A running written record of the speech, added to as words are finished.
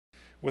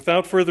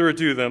Without further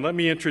ado, then, let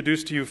me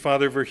introduce to you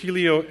Father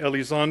Virgilio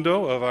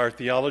Elizondo of our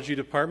theology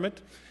department,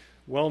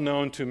 well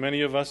known to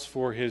many of us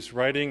for his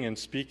writing and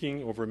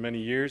speaking over many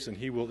years, and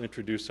he will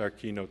introduce our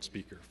keynote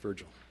speaker,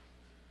 Virgil.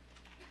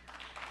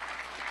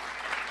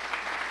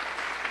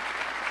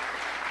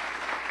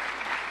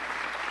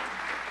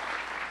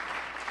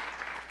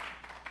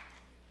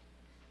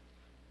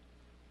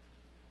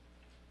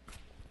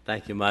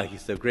 Thank you, Mike.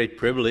 It's a great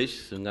privilege,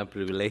 es un gran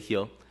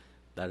privilegio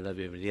dar la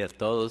bienvenida a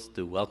todos,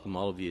 to welcome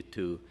all of you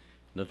to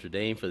Notre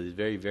Dame for this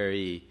very,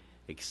 very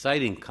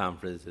exciting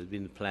conference that's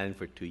been planned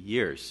for 2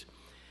 years.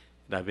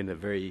 And I've been a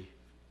very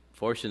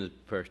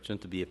fortunate person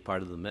to be a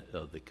part of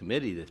the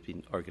committee that's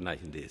been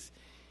organizing this.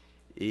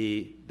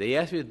 They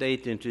asked me today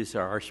to introduce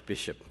our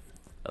Archbishop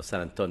of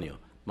San Antonio,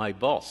 my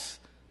boss,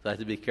 so I have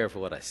to be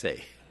careful what I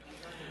say.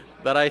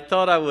 But I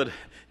thought I would,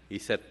 he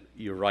said,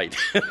 you're right.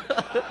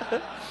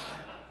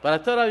 But I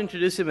thought I'd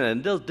introduce him in a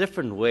little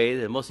different way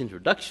than most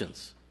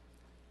introductions.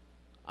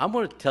 I'm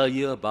going to tell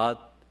you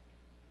about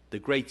the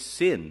great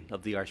sin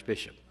of the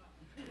Archbishop.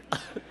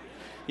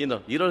 You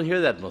know, you don't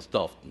hear that most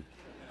often.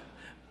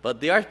 But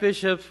the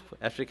Archbishop,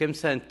 after he came to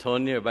San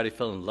Antonio, everybody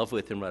fell in love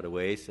with him right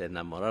away, se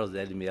enamoraron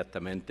de él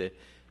inmediatamente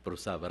por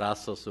sus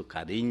abrazos, su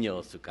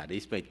cariño, su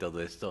carisma y todo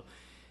esto.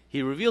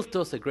 He revealed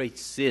to us a great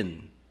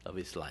sin of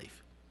his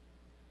life.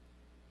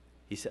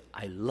 He said,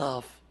 I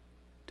love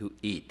to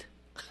eat.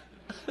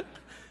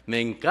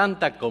 Me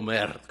encanta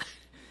comer.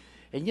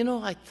 And you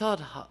know, I thought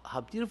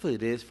how beautiful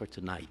it is for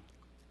tonight.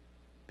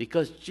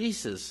 Because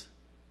Jesus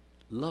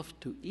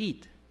loved to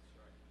eat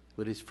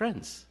with his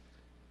friends.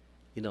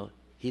 You know,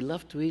 he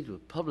loved to eat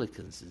with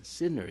publicans and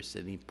sinners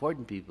and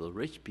important people,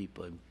 rich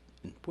people and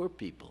poor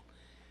people.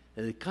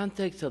 In the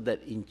context of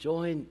that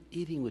enjoying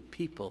eating with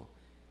people,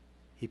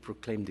 he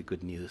proclaimed the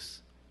good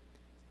news.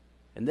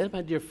 And then,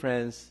 my dear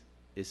friends,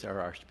 is our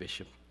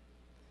Archbishop.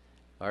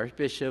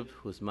 Archbishop,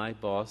 who's my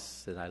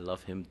boss, and I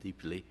love him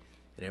deeply,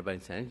 and everybody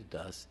in San Antonio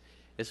does,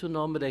 es un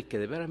hombre que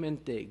de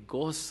veramente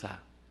goza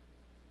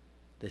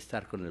de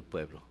estar con el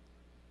pueblo,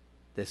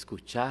 de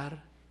escuchar,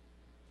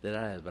 de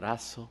dar el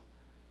brazo,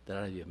 de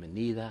dar la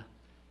bienvenida,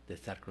 de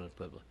estar con el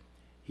pueblo.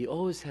 He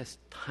always has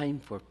time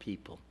for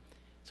people.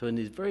 So in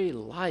his very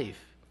life,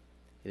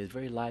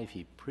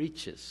 he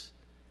preaches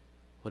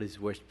what his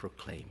words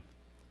proclaim.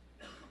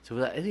 So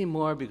without any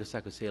more, because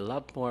I could say a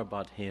lot more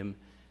about him,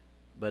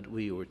 but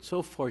we were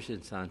so fortunate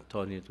in San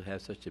Antonio to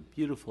have such a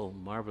beautiful,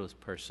 marvelous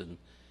person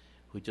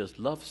who just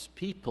loves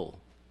people,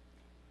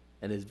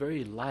 and his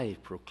very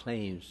life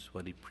proclaims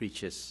what he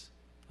preaches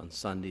on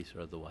Sundays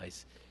or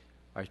otherwise.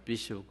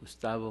 Archbishop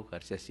Gustavo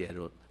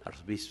Garcia-Siller,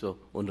 Arzobispo,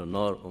 un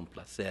honor, un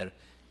placer,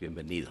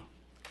 bienvenido.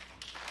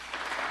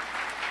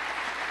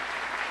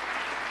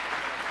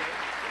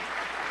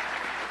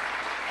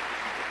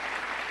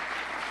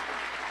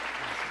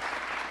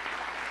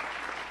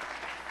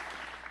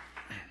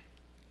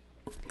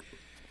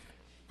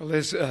 Well,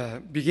 let's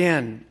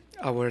begin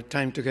our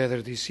time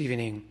together this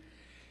evening,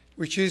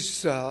 which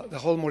is the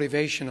whole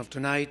motivation of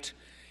tonight,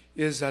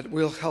 is that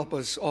will help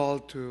us all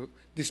to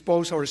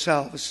dispose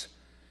ourselves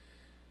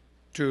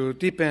to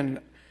deepen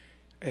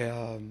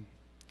the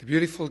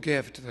beautiful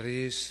gift that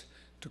is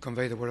to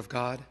convey the Word of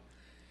God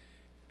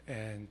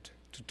and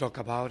to talk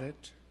about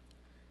it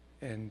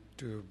and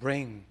to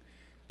bring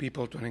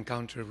people to an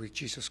encounter with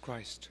Jesus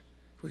Christ,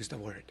 who is the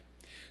Word.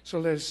 So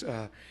let's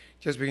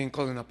just begin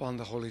calling upon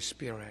the Holy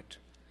Spirit.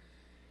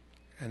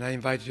 And I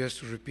invite you just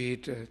to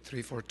repeat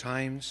 3-4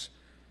 times.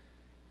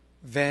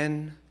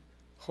 Ven,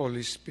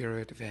 Holy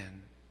Spirit,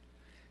 ven.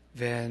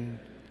 Ven,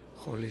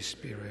 Holy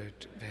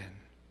Spirit, ven.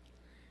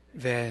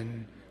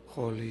 Ven,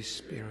 Holy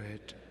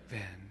Spirit,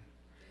 ven.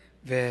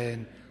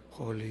 Ven,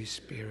 Holy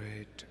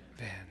Spirit,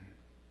 ven.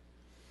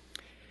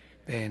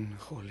 Ven,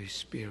 Holy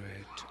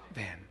Spirit,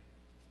 ven.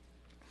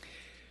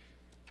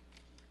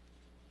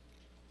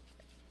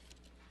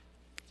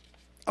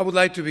 I would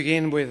like to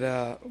begin with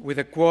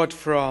a quote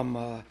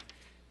from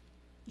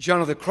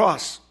John of the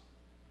Cross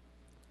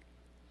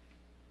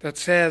that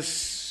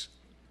says,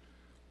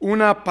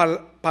 una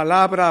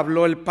palabra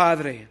habló el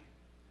Padre,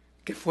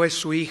 que fue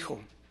su Hijo,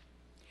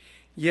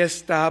 y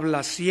esta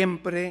habla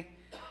siempre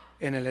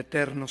en el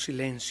eterno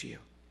silencio,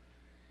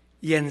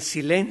 y en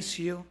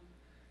silencio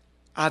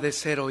ha de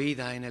ser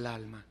oída en el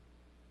alma.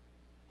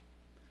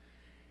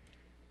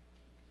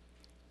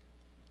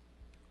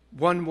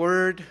 One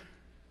word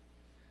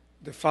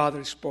the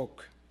Father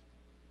spoke,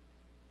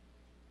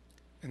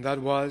 and that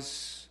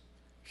was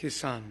His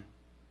Son.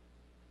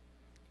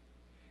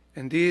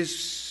 And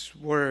this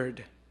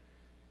word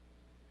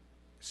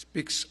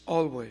speaks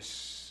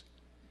always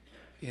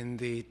in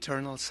the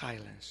eternal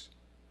silence.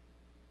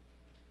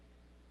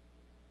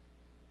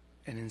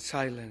 And in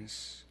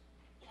silence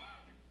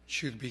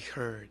should be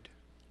heard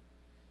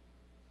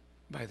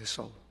by the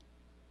soul.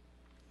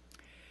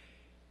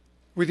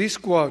 With this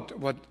quote,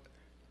 what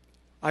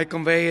I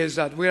convey is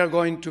that we are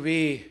going to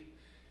be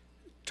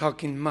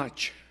talking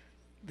much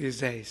these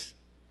days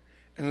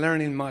and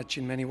learning much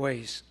in many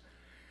ways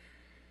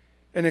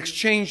and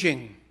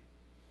exchanging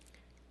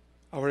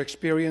our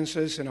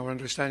experiences and our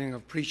understanding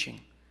of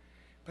preaching.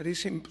 But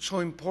it's so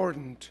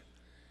important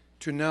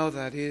to know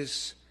that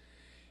is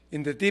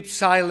in the deep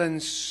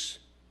silence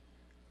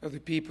of the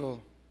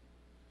people,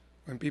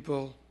 when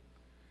people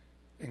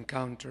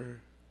encounter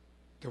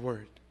the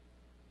Word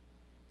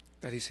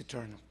that is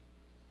eternal.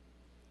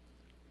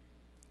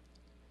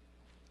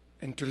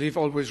 And to leave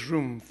always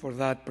room for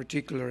that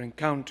particular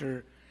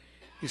encounter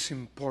is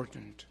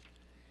important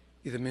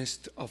in the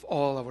midst of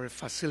all our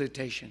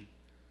facilitation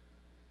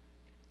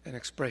and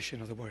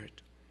expression of the Word.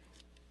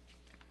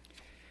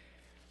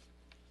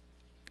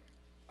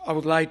 I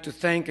would like to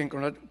thank and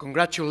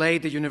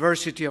congratulate the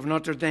University of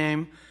Notre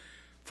Dame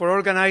for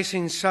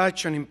organizing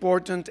such an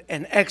important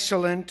and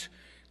excellent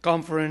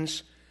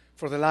conference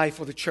for the life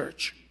of the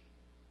church.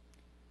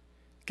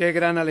 Qué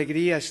gran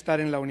alegría estar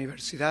en la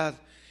Universidad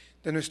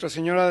de Nuestra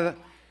Señora,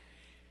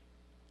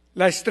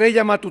 la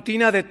estrella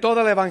matutina de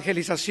toda la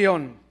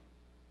evangelización,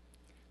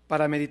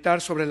 para meditar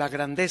sobre la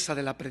grandeza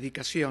de la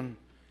predicación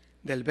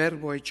del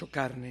Verbo hecho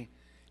carne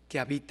que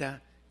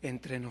habita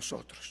entre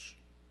nosotros.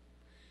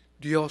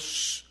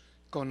 Dios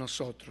con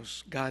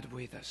nosotros, God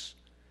with us.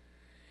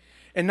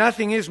 And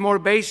nothing is more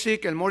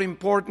basic and more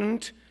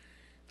important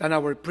than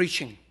our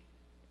preaching.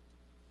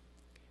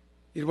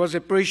 It was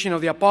the preaching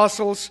of the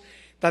apostles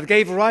that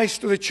gave rise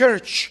to the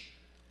church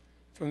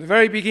from the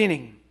very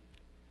beginning.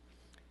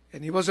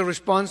 And it was a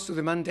response to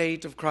the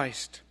mandate of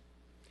Christ.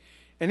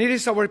 And it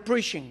is our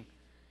preaching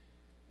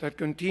that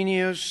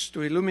continues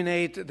to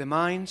illuminate the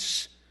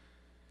minds,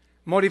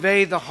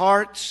 motivate the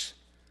hearts,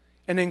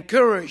 and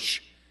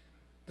encourage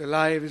the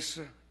lives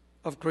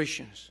of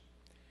Christians.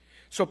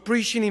 So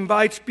preaching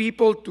invites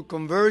people to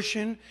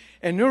conversion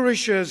and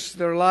nourishes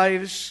their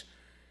lives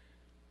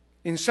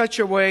in such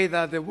a way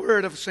that the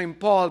word of St.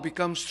 Paul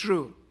becomes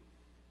true.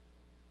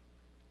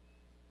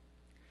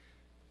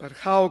 But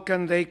how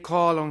can they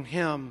call on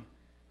him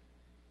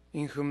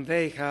in whom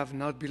they have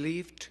not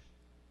believed?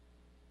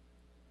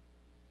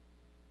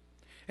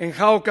 And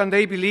how can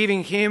they believe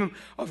in him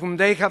of whom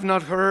they have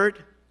not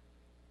heard?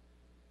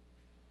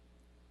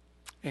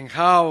 And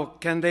how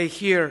can they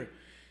hear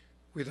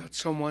without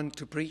someone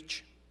to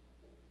preach?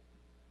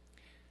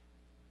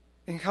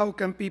 And how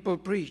can people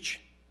preach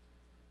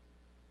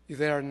if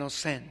they are not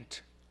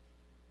sent?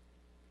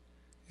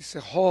 It's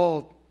a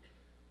whole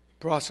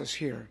process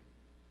here.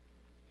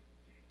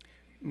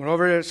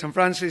 Moreover, St.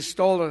 Francis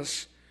told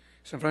us,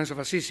 St. Francis of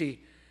Assisi,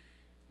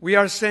 we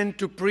are sent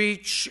to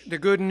preach the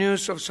good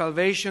news of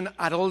salvation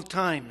at all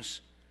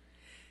times,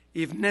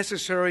 if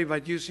necessary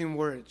by using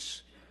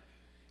words.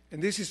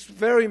 And this is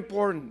very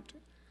important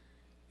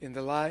in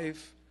the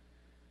life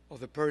of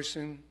the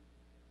person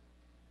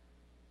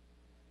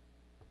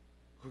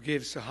who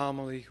gives a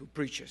homily, who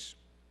preaches.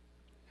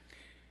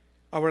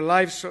 Our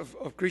lives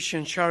of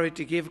Christian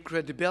charity give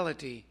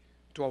credibility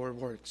to our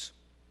words.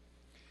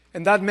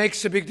 And that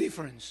makes a big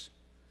difference.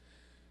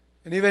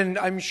 And even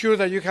I'm sure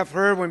that you have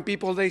heard when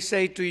people, they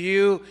say to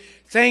you,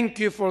 thank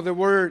you for the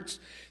words.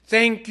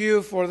 Thank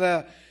you for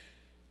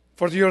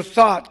your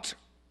thought.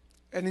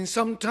 And in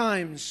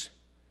sometimes,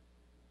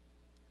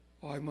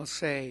 I must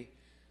say,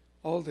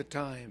 all the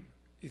time,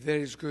 if there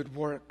is good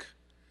work,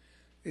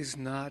 is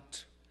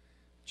not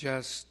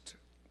just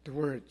the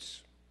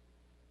words.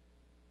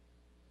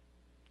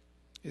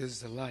 It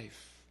is the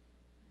life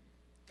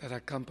that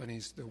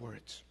accompanies the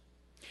words.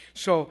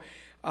 So,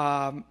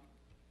 la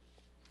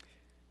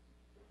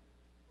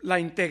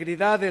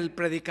integridad del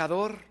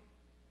predicador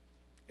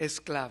es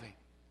clave.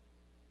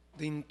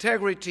 The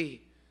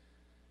integrity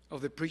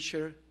of the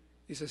preacher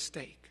is at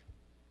stake.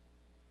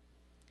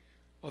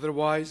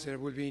 Otherwise, there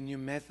will be new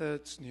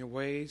methods, new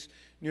ways,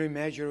 new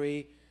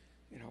imagery,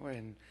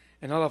 and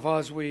all of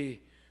us,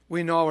 we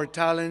know our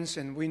talents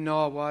and we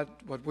know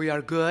what we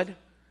are good.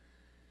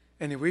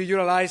 And if we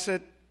utilize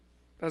it,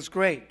 that's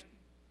great.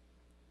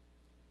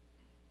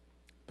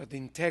 But the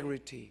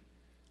integrity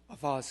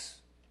of us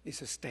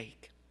is at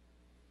stake.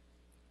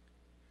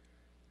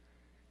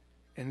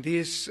 And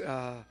this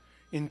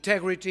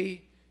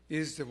integrity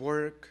is the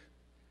work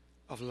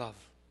of love.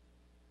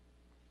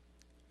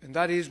 And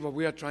that is what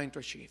we are trying to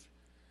achieve.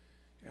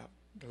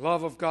 The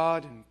love of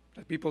God, and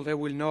that people, they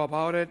will know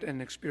about it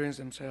and experience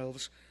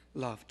themselves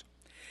loved.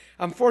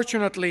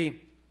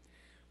 Unfortunately,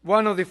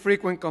 one of the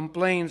frequent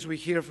complaints we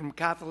hear from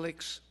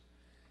Catholics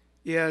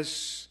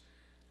is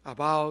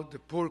about the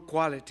poor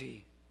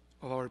quality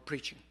of our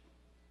preaching.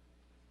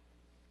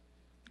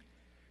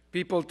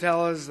 People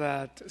tell us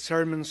that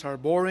sermons are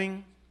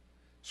boring,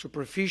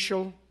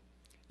 superficial,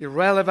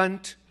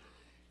 irrelevant,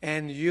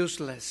 and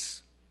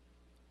useless.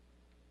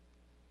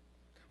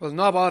 Well,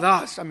 not about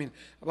us.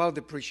 About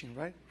the preaching,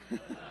 right?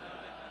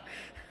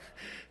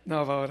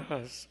 Not about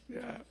us.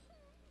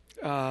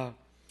 Yeah.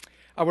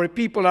 Our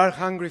people are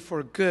hungry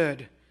for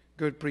good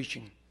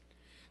preaching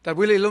that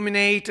will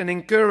illuminate and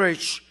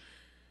encourage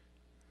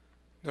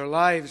their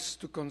lives,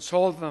 to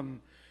console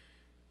them,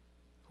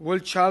 will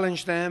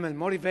challenge them and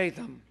motivate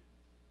them.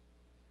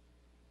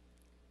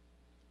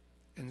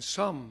 And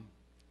some,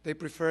 they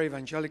prefer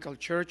evangelical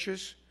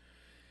churches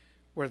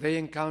where they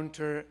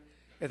encounter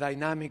a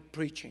dynamic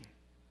preaching.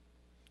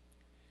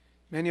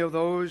 Many of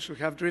those who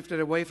have drifted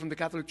away from the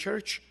Catholic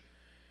Church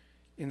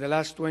in the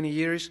last 20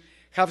 years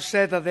have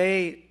said that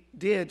they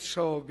did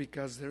so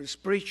because their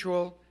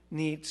spiritual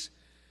needs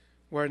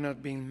were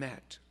not being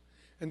met.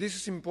 And this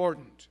is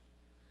important.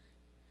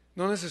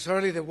 Not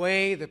necessarily the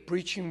way the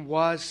preaching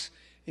was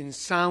in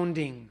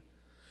sounding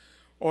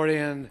or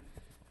in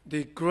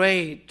the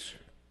great,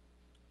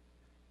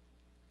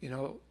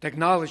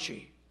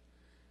 technology,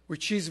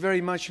 which is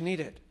very much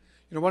needed.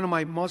 One of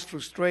my most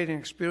frustrating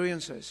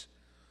experiences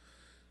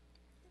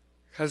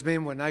has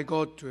been when I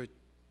go to a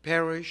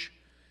parish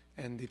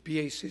and the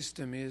PA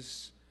system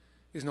is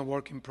not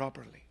working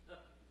properly.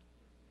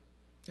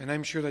 And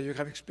I'm sure that you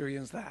have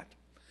experienced that.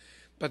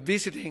 But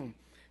visiting,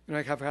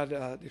 I have had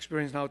the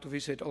experience now to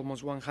visit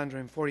almost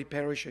 140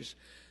 parishes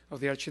of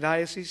the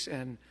Archdiocese,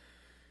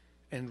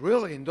 and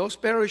really in those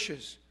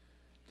parishes,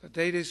 that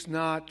it is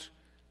not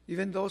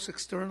even those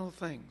external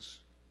things.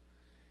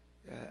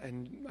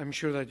 And I'm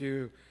sure that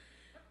you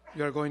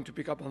are going to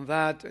pick up on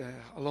that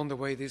along the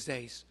way these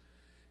days.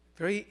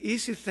 Very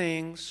easy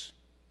things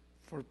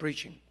for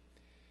preaching.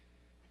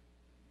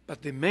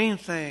 But the main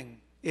thing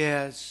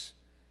is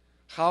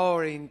how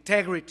our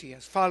integrity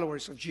as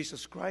followers of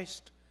Jesus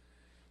Christ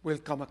will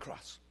come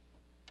across.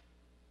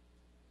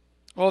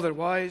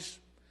 Otherwise,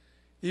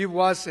 it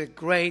was a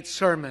great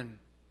sermon.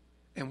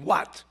 And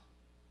what?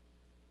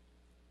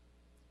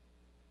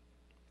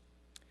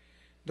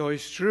 Though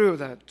it's true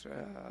that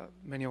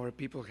many of our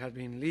people have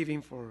been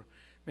leaving for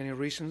many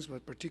reasons,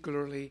 but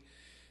particularly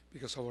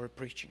because of our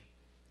preaching.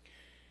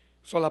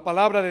 So la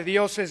palabra de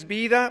Dios es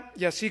vida,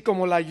 y así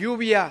como la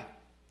lluvia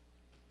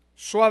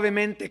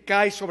suavemente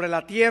cae sobre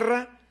la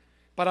tierra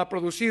para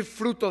producir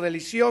fruto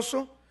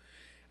delicioso,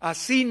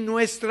 así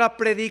nuestra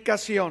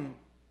predicación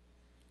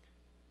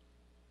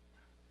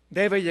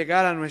debe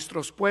llegar a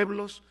nuestros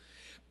pueblos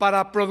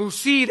para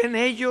producir en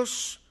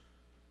ellos,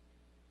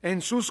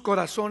 en sus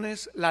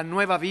corazones, la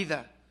nueva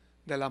vida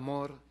del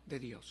amor de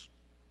Dios.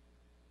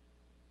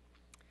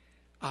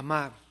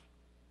 Amar,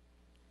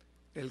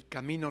 el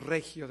camino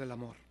regio del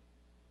amor.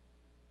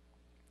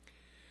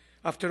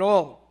 After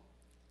all,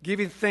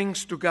 giving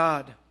thanks to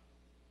God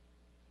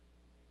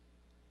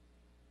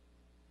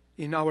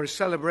in our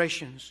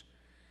celebrations,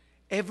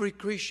 every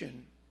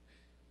Christian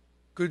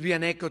could be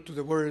an echo to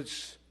the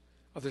words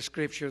of the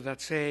Scripture that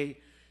say,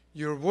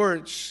 your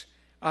words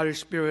are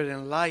spirit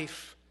and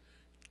life,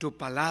 tu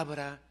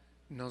palabra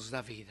nos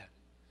da vida.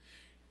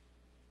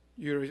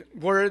 Your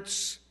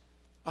words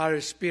are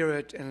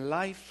spirit and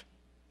life,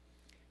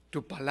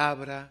 tu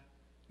palabra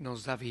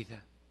nos da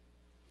vida.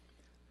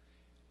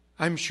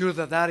 I'm sure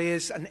that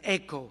is an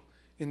echo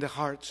in the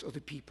hearts of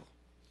the people.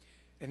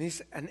 And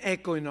it's an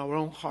echo in our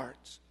own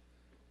hearts,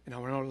 in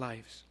our own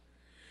lives.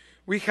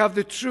 We have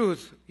the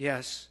truth,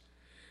 yes,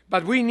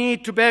 but we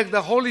need to beg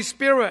the Holy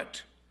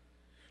Spirit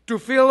to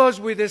fill us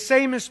with the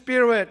same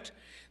Spirit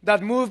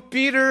that moved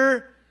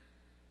Peter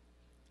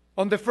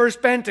on the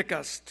first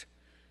Pentecost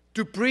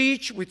to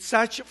preach with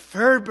such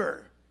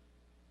fervor,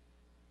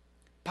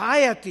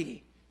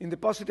 piety in the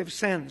positive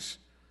sense,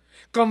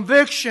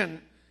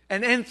 conviction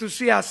and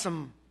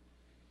enthusiasm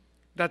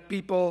that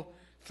people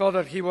thought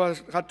that he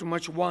had too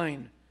much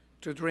wine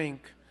to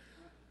drink.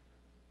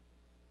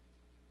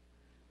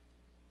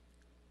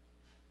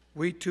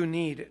 We too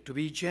need to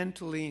be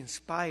gently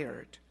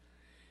inspired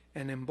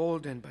and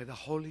emboldened by the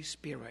Holy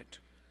Spirit,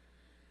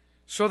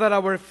 so that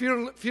our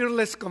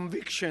fearless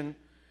conviction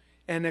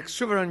and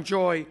exuberant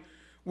joy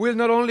will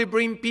not only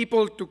bring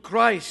people to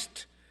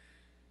Christ,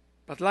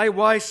 but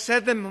likewise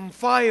set them on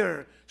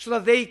fire so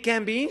that they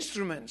can be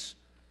instruments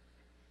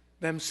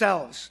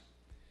themselves.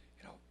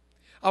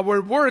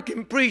 Our work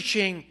in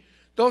preaching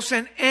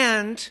doesn't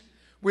end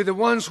with the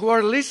ones who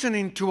are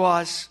listening to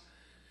us,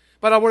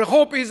 but our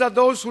hope is that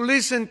those who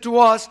listen to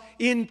us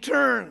in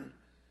turn,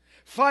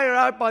 fired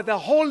up by the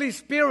Holy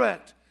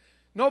Spirit,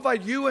 not by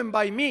you and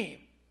by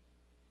me,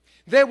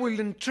 they will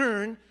in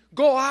turn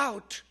go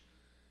out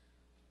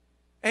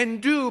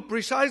and do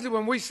precisely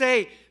when we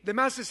say the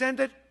Mass is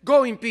ended,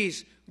 go in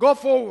peace, go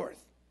forward,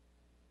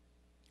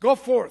 go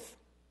forth.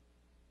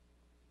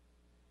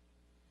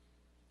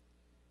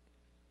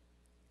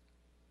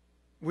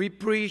 We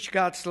preach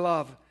God's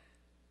love,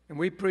 and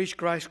we preach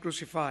Christ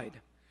crucified.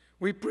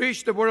 We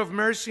preach the word of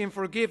mercy and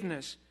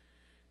forgiveness,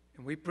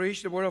 and we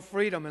preach the word of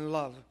freedom and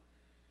love.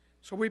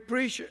 So we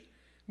preach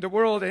the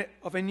word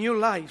of a new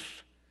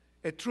life,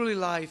 a truly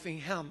life in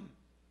Him,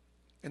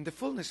 and the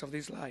fullness of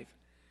this life.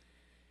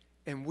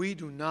 And we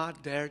do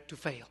not dare to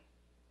fail.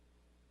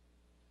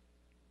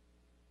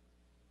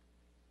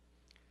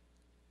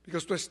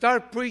 Because to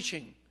start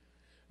preaching,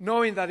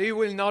 knowing that it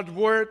will not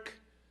work,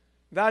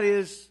 that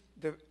is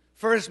the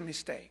first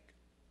mistake.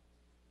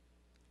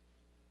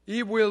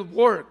 It will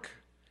work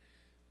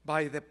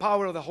by the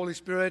power of the Holy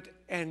Spirit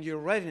and your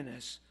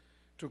readiness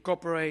to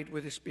cooperate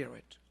with the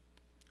Spirit.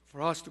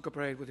 For us to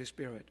cooperate with the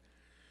Spirit.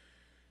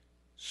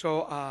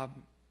 So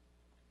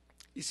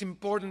it's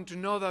important to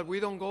know that we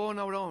don't go on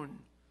our own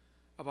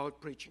about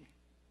preaching.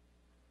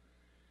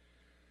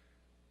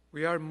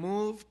 We are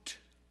moved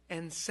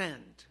and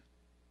send.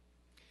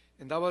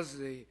 And that was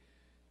the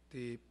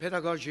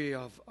pedagogy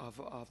of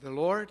the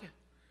Lord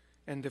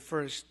and the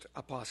first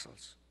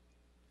apostles.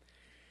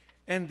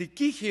 And the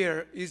key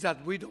here is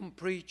that we don't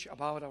preach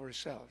about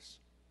ourselves.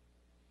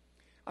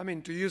 I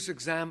mean, to use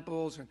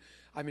examples, and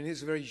I mean,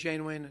 it's very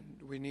genuine,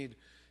 and we need,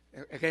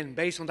 again,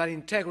 based on that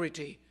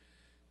integrity,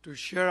 to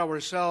share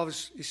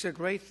ourselves is a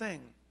great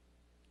thing.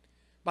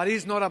 But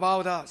it's not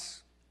about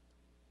us.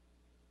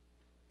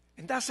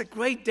 And that's a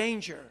great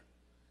danger,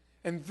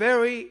 and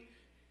very,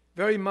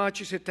 very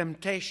much is a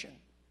temptation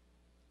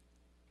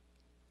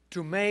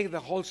to make the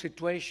whole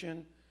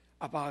situation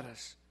about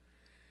us.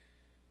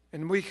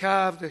 And we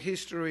have the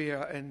history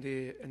and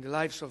the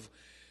lives of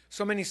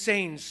so many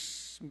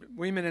saints,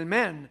 women and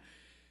men,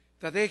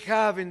 that they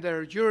have in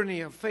their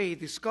journey of faith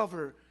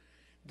discovered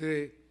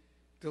the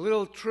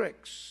little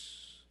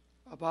tricks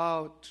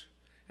about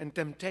and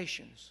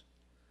temptations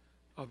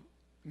of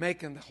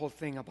making the whole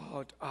thing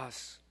about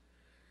us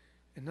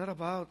and not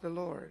about the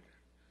Lord,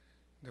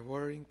 the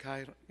Word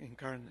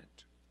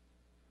incarnate.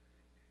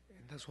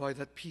 And that's why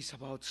that piece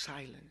about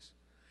silence.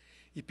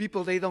 If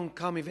people, they don't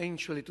come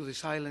eventually to the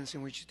silence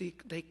in which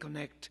they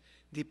connect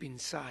deep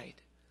inside,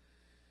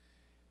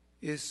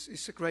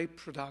 it's a great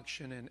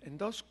production and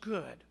does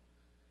good,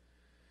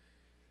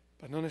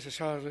 but not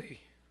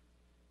necessarily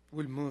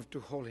will move to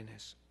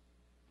holiness.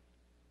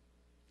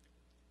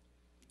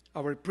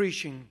 Our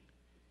preaching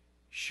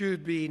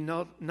should be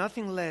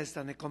nothing less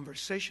than a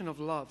conversation of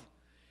love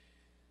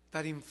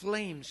that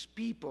inflames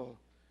people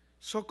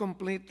so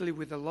completely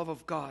with the love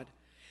of God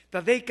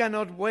that they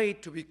cannot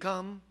wait to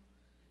become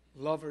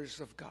lovers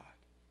of God.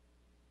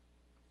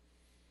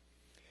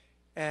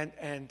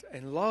 And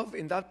love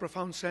in that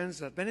profound sense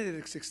that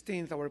Benedict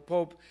XVI, our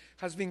Pope,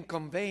 has been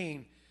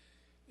conveying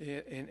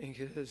in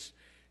his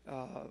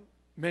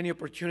many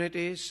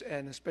opportunities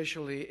and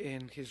especially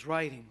in his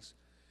writings.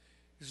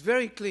 It's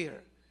very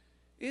clear.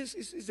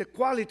 It's the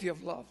quality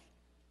of love,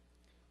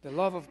 the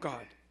love of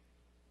God.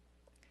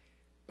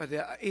 But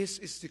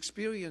it's the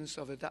experience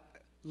of a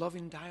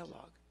loving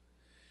dialogue.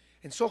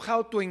 And so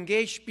how to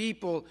engage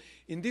people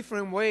in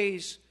different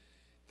ways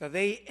that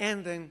they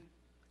ending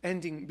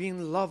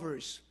being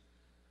lovers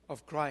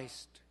of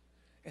Christ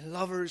and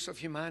lovers of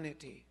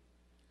humanity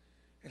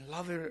and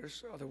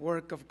lovers of the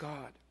work of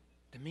God,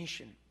 the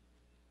mission.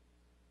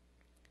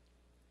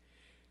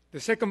 The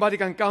Second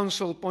Vatican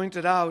Council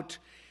pointed out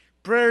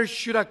prayer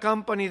should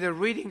accompany the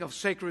reading of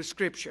sacred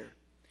scripture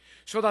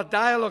so that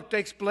dialogue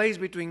takes place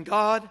between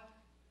God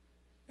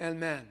and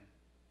man.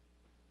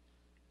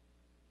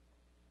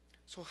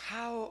 So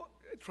how,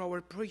 through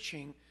our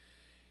preaching,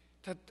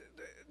 that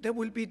there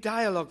will be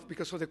dialogue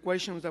because of the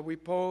questions that we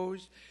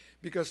pose,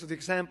 because of the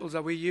examples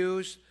that we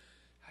use,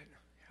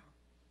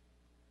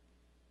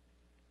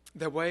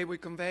 the way we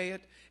convey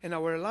it, and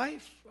our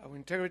life, our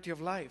integrity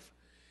of life.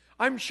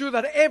 I'm sure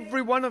that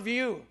every one of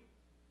you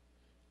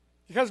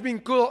has been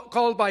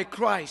called by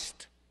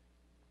Christ,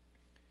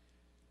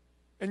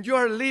 and you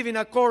are living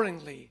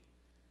accordingly.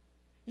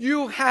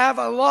 You have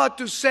a lot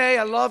to say,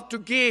 a lot to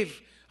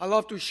give, a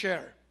lot to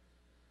share,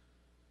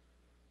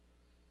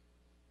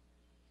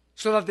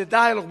 so that the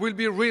dialogue will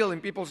be real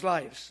in people's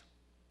lives.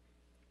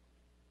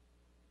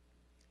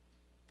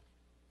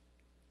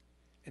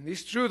 And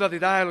it's true that the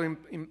dialogue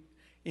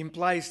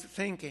implies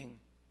thinking,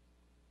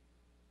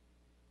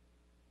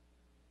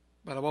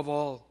 but above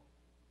all,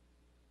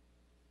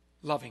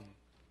 loving.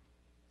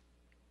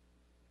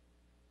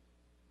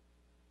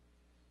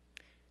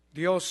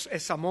 Dios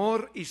es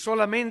amor y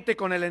solamente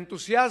con el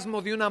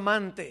entusiasmo de un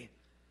amante,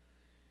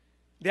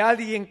 de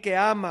alguien que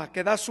ama,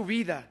 que da su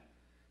vida,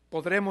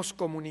 podremos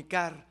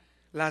comunicar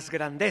las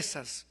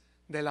grandezas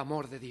del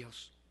amor de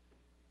Dios.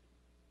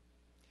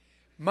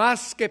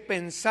 Más que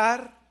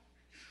pensar,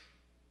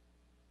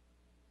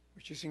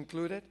 which is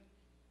included,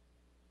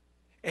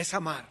 es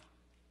amar.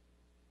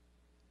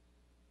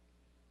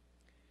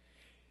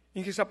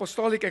 In his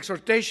apostolic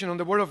exhortation on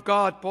the Word of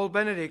God, Pope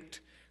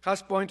Benedict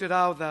has pointed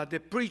out that the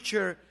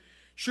preacher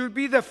should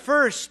be the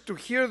first to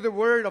hear the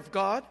Word of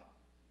God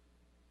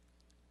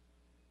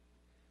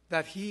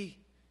that he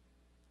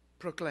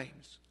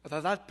proclaims,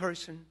 or that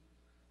person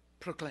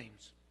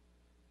proclaims.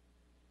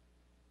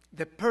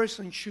 The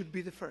person should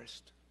be the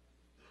first.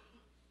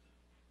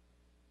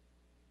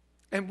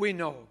 And we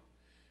know,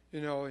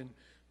 and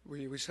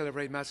we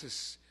celebrate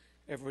Masses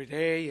every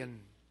day and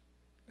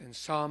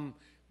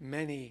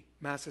many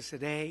Masses a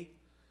day,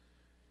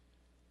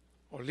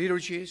 or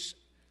liturgies,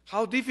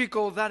 how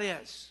difficult that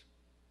is.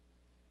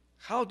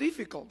 How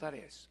difficult that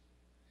is.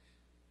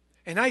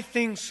 And I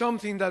think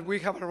something that we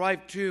have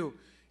arrived to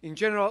in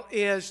general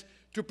is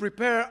to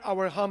prepare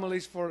our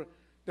homilies for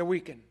the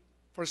weekend,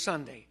 for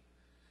Sunday,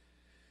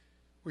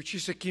 which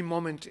is a key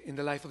moment in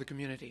the life of the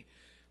community.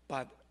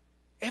 But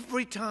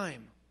every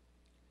time,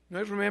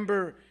 I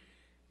remember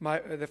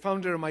the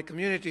founder of my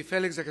community,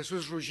 Félix de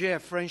Jesus Rouget, a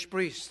French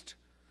priest.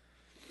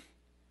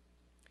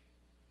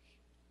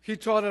 He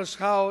taught us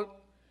how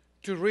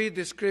to read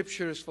the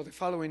scriptures for the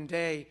following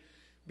day,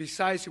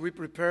 besides we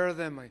prepare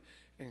them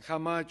and how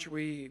much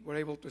we were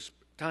able to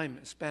time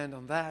spent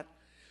on that,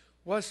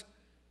 was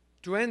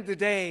to end the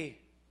day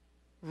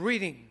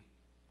reading,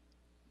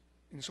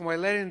 in some way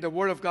letting the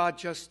Word of God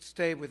just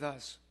stay with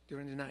us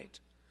during the night.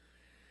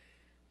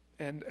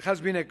 And it has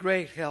been a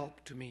great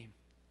help to me.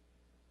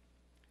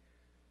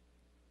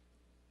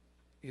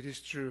 It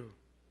is true.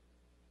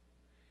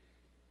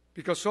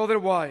 Because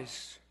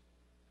otherwise,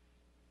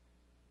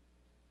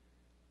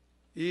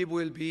 it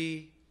will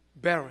be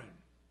barren,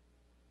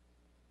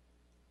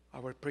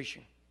 our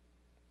preaching.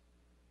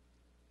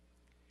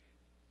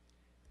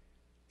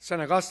 St.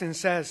 Augustine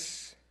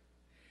says,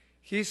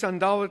 he is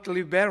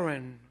undoubtedly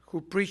barren who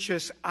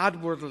preaches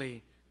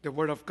outwardly the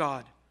Word of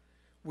God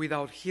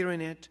without hearing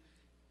it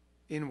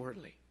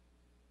inwardly.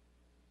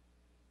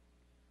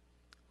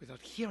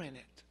 Without hearing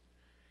it.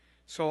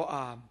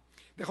 So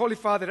the Holy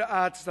Father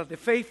adds that the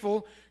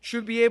faithful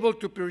should be able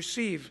to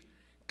perceive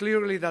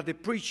clearly that the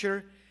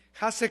preacher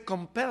has a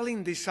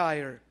compelling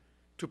desire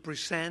to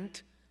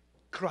present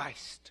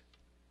Christ,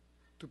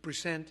 to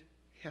present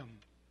Him.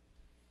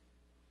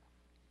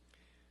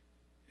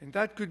 And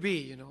that could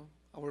be,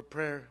 our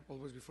prayer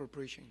always before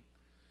preaching.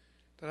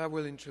 That I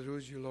will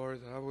introduce you,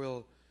 Lord, that I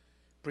will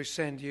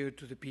present you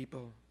to the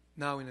people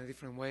now in a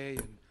different way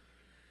and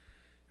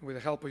with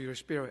the help of your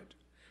Spirit.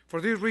 For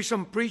this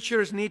reason,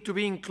 preachers need to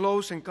be in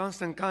close and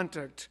constant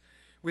contact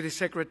with the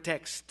sacred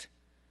text.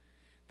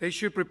 They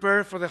should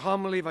prepare for the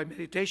homily by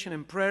meditation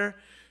and prayer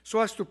so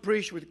as to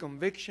preach with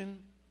conviction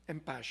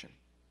and passion.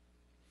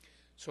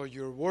 So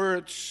your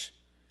words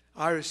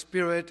are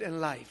spirit and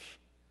life.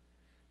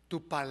 Tu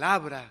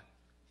palabra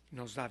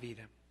nos da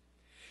vida.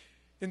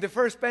 In the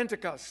first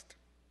Pentecost,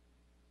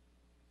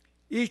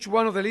 each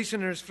one of the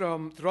listeners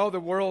from throughout the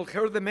world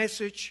heard the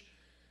message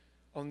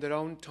on their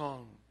own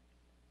tongue.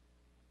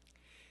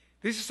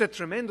 This is a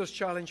tremendous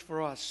challenge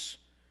for us,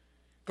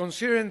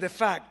 considering the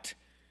fact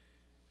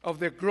of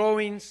the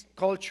growing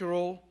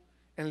cultural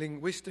and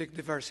linguistic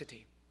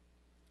diversity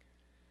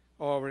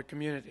of our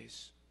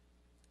communities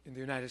in the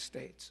United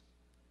States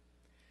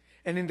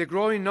and in the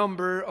growing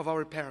number of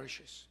our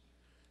parishes.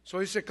 So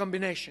it's a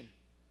combination.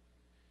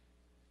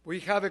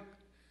 We have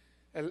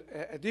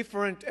a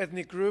different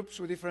ethnic groups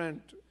with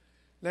different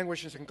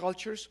languages and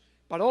cultures,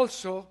 but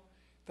also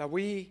that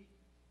we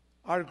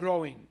are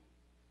growing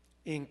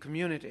in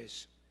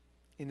communities,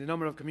 in the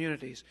number of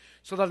communities,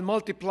 so that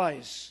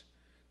multiplies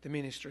the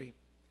ministry,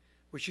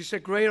 which is a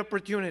great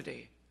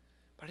opportunity,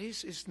 but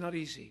it's not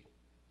easy.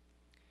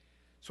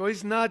 So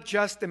it's not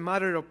just a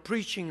matter of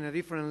preaching in a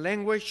different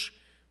language,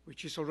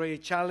 which is already a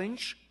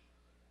challenge,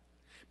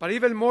 but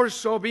even more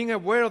so being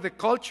aware of the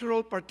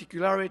cultural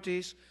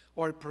particularities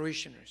of our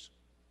parishioners.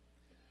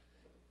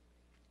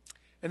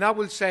 And I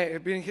will say,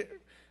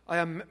 I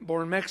am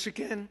born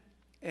Mexican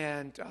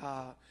and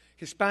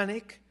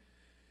Hispanic,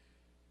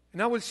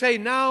 and I will say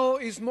now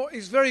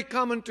it's very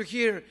common to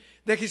hear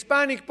the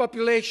Hispanic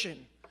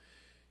population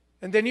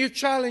and the new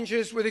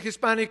challenges with the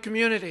Hispanic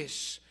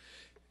communities,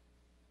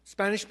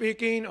 Spanish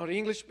speaking or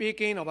English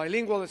speaking or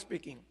bilingual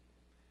speaking.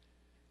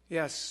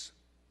 Yes.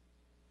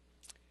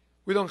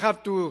 We don't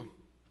have to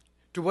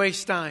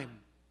waste time.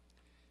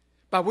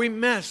 But we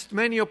missed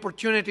many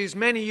opportunities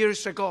many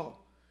years ago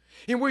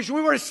in which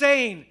we were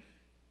saying,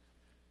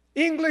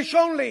 English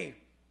only.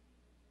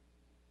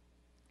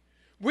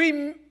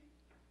 We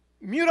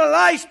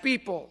mutilized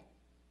people.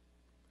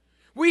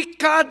 We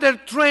cut the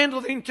trend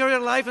of the interior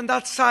life and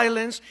that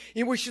silence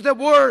in which the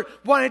Word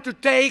wanted to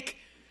take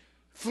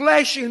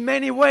flesh in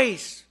many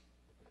ways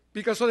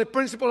because of the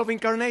principle of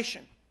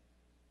incarnation.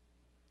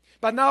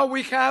 But now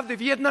we have the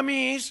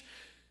Vietnamese,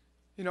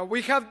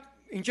 we have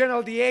in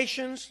general the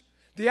Asians,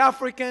 the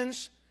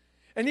Africans,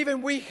 and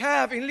even we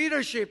have in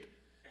leadership,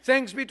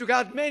 thanks be to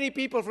God, many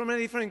people from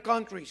many different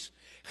countries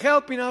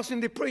helping us in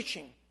the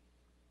preaching.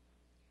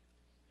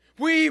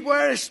 We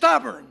were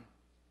stubborn.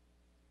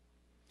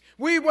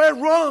 We were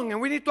wrong,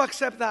 and we need to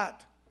accept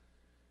that.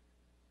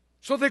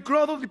 So the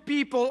growth of the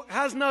people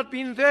has not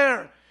been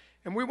there,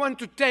 and we want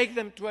to take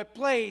them to a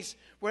place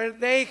where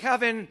they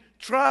haven't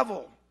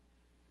traveled.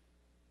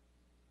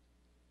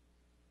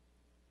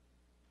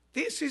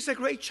 This is a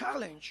great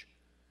challenge.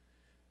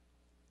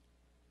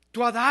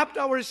 To adapt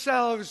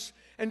ourselves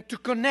and to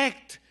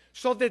connect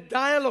so the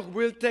dialogue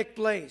will take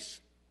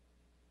place.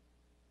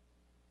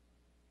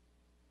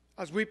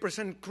 As we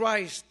present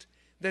Christ,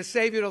 the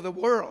Savior of the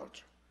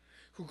world,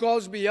 who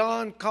goes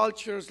beyond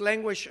cultures,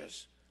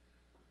 languages.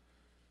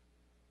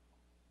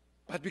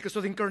 But because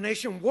of the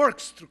incarnation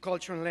works through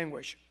culture and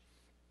language.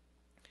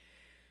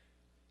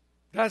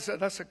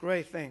 That's a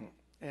great thing.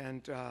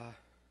 And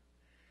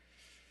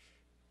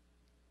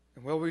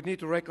well, we need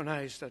to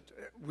recognize that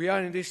we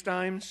are in these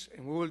times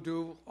and we will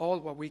do all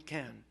what we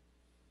can.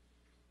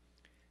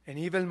 And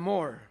even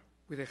more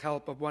with the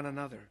help of one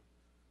another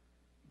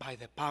by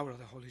the power of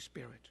the Holy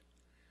Spirit.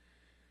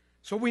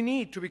 So we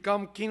need to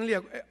become keenly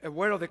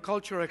aware of the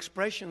cultural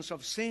expressions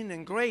of sin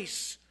and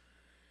grace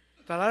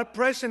that are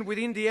present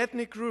within the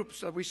ethnic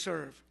groups that we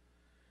serve.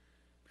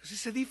 Because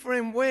it's a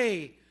different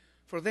way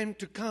for them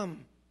to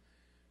come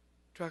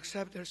to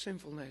accept their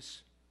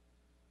sinfulness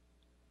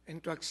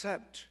and to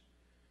accept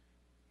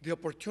the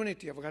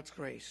opportunity of God's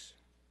grace,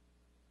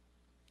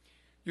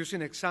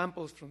 using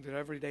examples from their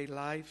everyday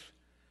life,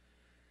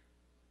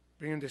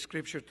 bringing the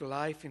Scripture to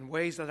life in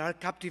ways that are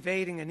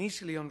captivating and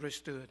easily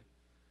understood.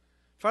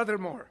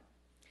 Furthermore,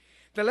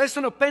 the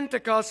lesson of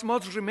Pentecost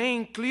must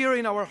remain clear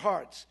in our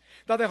hearts,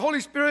 that the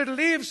Holy Spirit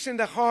lives in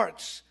the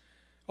hearts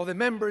of the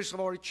members of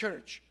our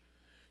church.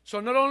 So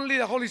not only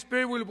the Holy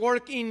Spirit will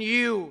work in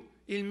you,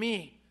 in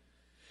me,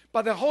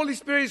 but the Holy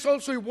Spirit is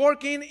also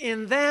working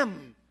in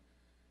them.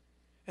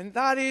 And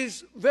that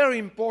is very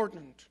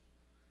important.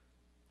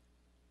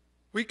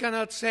 We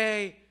cannot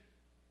say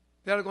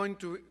they are going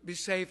to be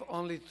saved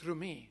only through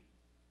me.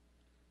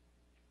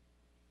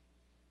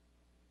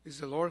 It's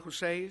the Lord who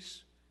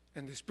says,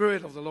 and the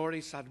Spirit of the Lord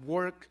is at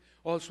work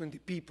also in the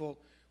people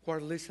who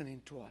are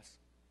listening to us.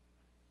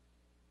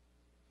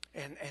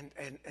 And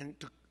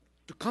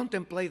to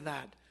contemplate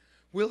that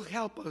will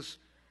help us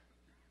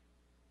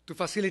to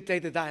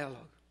facilitate the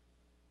dialogue.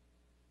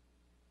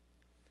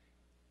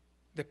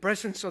 The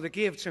presence of the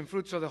gifts and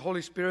fruits of the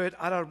Holy Spirit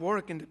are at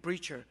work in the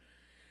preacher,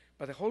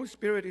 but the Holy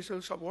Spirit is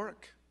also at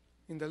work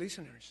in the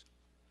listeners.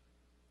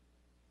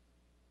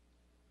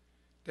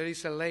 There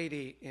is a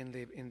lady in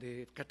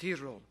the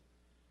cathedral.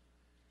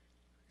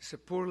 It's a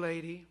poor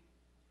lady,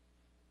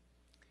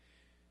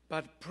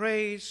 but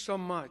prays so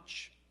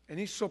much and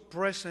is so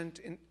present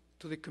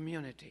to the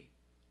community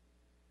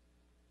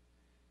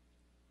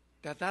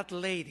that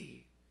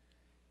lady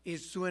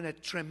is doing a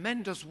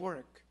tremendous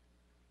work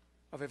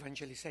of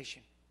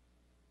evangelization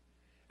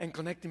and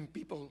connecting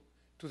people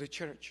to the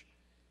church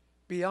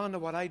beyond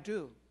what I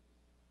do.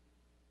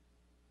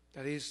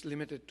 That is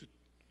limited to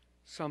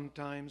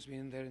sometimes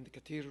being there in the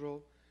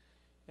cathedral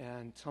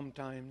and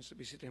sometimes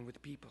visiting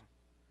with people.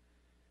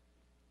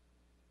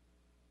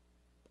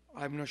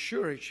 I'm not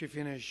sure if she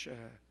finished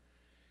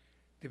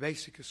the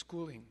basic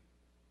schooling,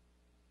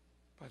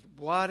 but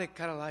what a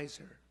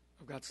catalyzer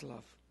of God's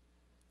love.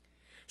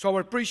 So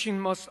our preaching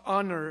must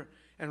honor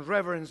and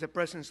reverence the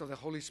presence of the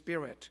Holy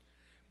Spirit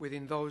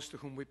within those to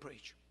whom we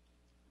preach.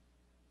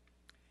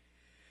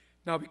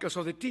 Now, because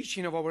of the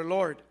teaching of our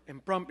Lord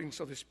and promptings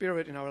of the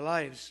Spirit in our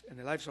lives and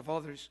the lives of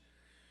others,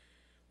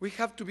 we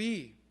have to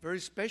be very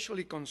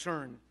specially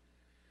concerned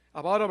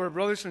about our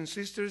brothers and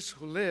sisters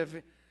who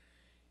live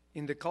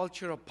in the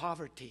culture of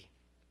poverty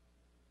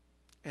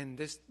and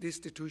this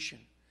destitution,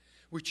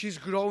 which is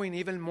growing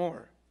even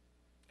more,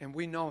 and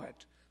we know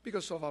it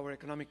because of our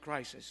economic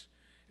crisis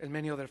and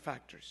many other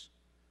factors.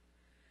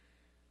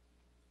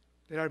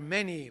 There are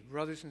many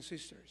brothers and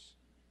sisters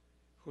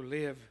who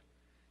live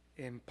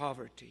in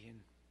poverty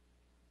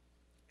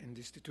and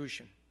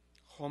destitution,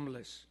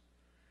 homeless,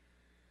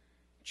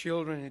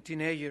 children and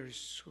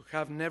teenagers who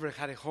have never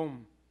had a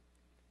home,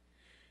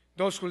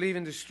 those who live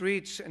in the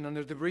streets and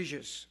under the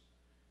bridges,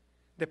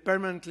 the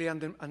permanently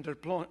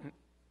underemployed,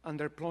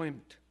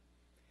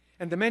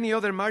 and the many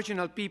other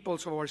marginal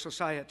peoples of our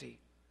society.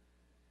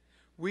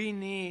 We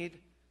need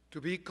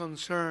to be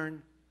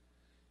concerned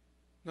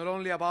not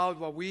only about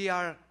what we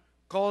are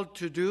called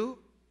to do,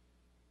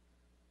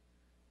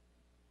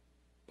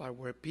 but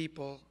where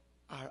people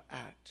are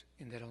at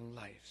in their own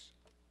lives.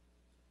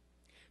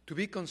 To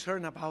be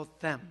concerned about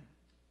them.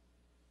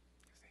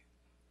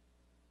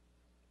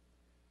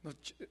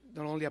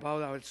 Not only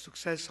about our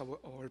success of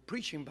our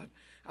preaching, but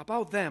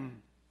about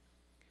them.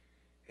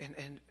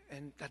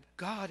 And that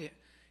God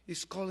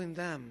is calling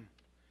them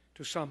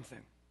to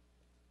something.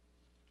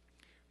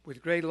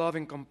 With great love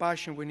and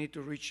compassion, we need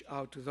to reach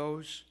out to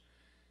those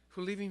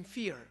who live in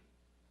fear.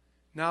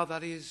 Now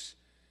that is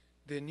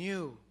the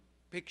new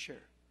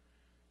picture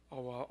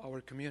of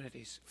our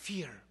communities.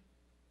 Fear.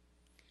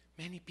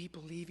 Many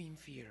people live in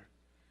fear.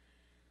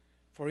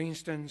 For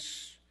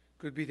instance,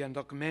 could be the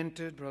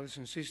undocumented brothers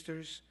and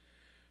sisters,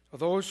 or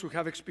those who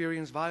have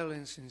experienced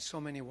violence in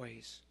so many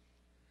ways.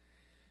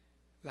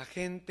 La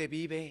gente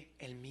vive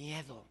el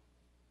miedo.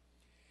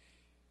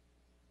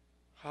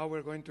 How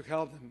we're going to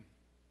help them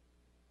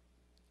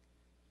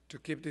to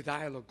keep the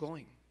dialogue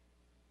going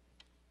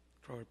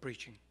for our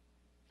preaching.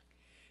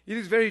 It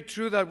is very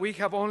true that we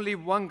have only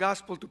one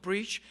gospel to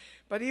preach,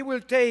 but it will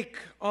take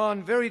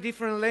on very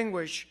different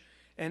language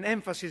and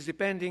emphasis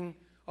depending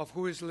on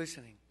who is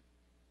listening.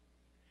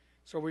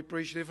 So we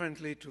preach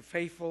differently to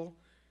faithful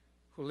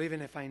who live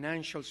in a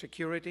financial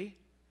security,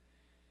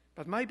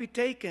 but might be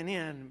taken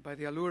in by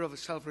the allure of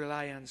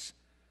self-reliance,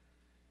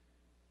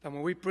 than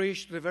when we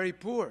preach to the very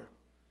poor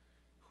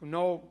who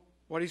know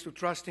what is to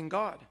trust in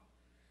God,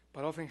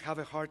 but often have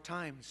a hard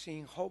time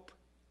seeing hope.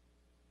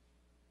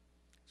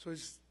 So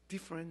it's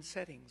different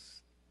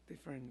settings,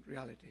 different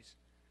realities.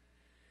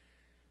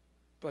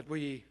 But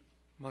we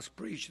must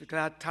preach the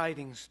glad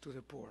tidings to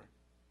the poor,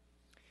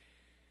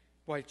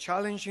 while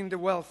challenging the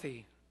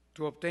wealthy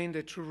to obtain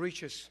the true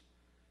riches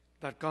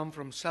that come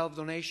from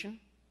self-donation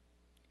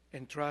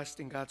and trust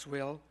in God's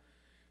will,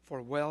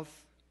 for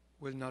wealth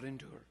will not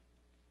endure.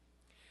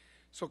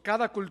 So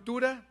cada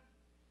cultura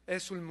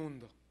es un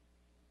mundo.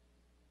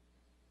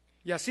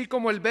 Y así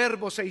como el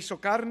Verbo se hizo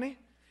carne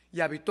y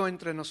habitó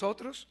entre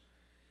nosotros,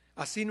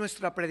 así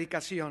nuestra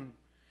predicación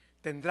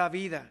tendrá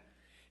vida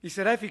y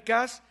será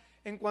eficaz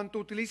en cuanto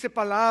utilice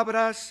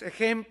palabras,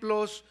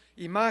 ejemplos,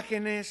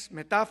 imágenes,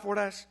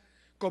 metáforas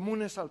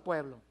comunes al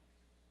pueblo.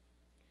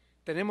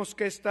 Tenemos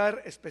que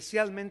estar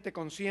especialmente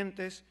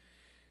conscientes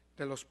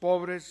de los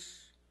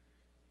pobres,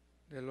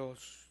 de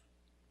los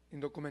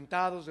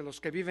indocumentados, de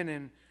los que viven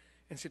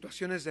en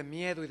situaciones de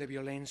miedo y de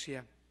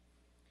violencia,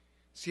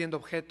 siendo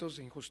objetos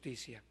de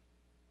injusticia.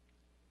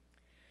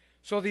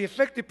 So the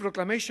effective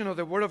proclamation of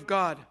the Word of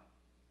God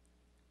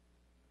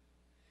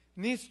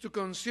needs to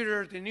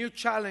consider the new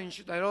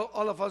challenge that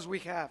all of us we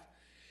have.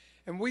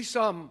 And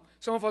some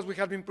of us, we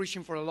have been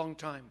preaching for a long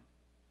time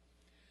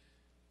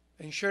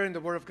and sharing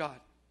the Word of God.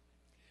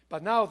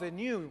 But now the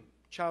new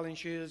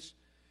challenge is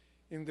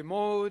in the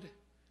mode,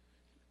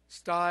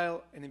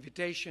 style, and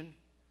invitation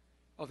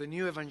of the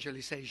new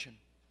evangelization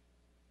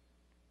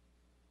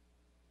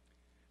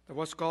that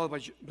was called by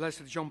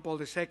Blessed John Paul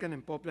II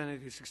and Pope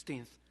Benedict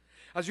XVI.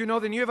 As you know,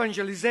 the new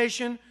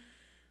evangelization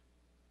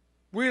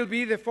will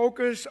be the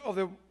focus of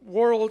the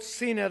World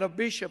Synod of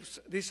Bishops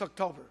this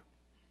October.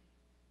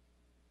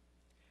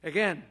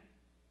 Again,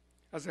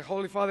 as the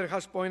Holy Father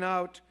has pointed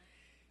out,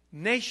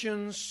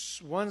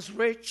 nations once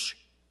rich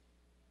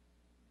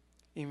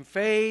in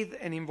faith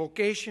and in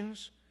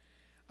vocations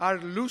are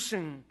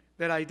losing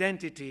their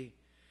identity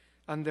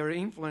and their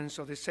influence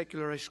of the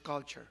secularized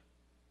culture.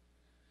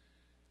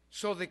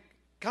 So the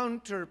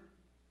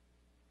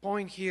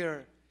counterpoint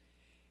here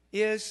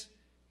is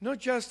not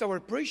just our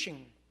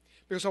preaching,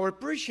 because our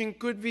preaching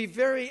could be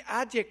very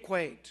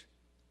adequate.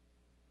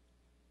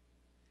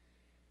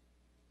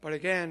 But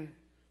again,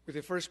 with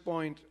the first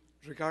point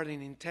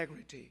regarding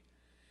integrity,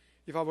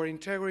 if our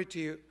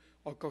integrity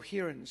or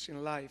coherence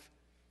in life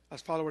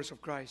as followers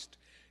of Christ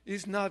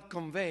is not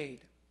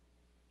conveyed,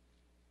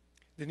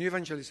 the new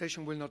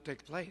evangelization will not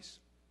take place.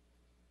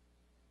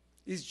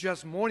 It's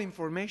just more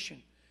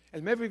information,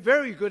 and maybe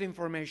very good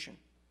information.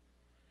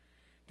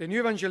 The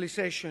new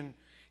evangelization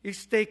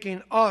is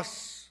taking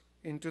us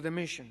into the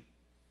mission.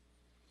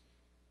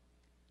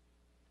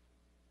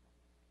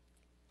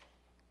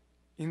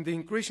 In the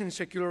increasing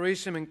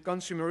secularism and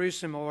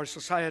consumerism of our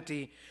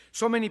society,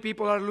 so many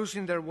people are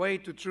losing their way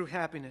to true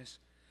happiness,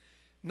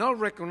 not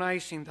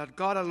recognizing that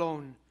God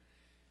alone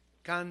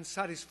can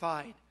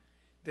satisfy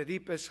the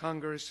deepest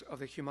hungers of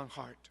the human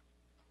heart.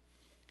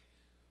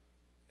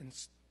 And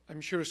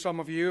I'm sure some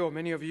of you, or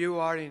many of you,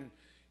 are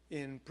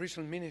in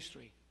prison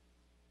ministry.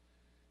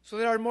 So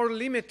they are more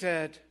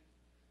limited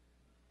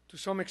to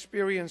some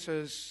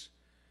experiences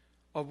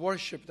of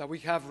worship that we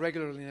have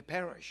regularly in the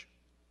parish.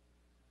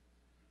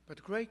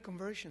 But great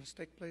conversions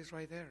take place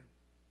right there.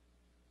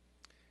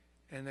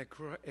 And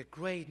a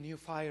great new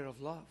fire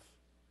of love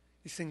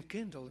is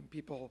enkindled in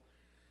people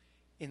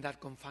in that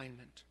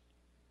confinement.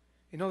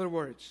 In other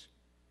words,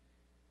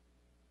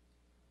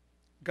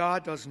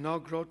 God does not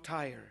grow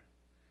tired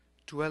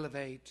to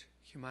elevate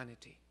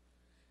humanity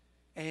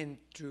and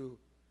to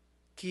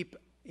keep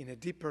in a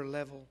deeper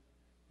level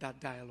that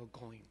dialogue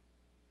going.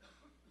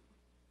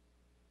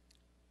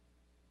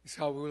 It's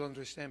how we will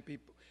understand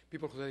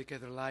people who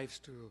dedicate their lives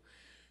to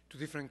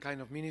different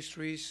kind of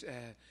ministries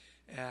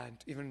and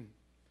even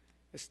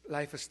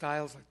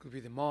lifestyles, like could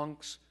be the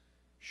monks.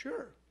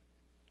 Sure,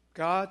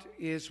 God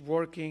is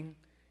working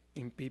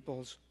in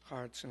people's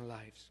hearts and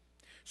lives.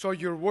 So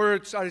your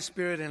words are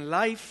spirit and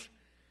life.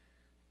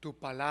 Tu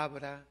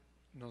palabra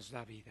nos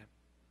da vida.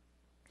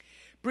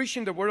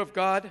 Preaching the Word of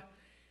God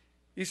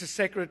is a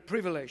sacred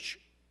privilege,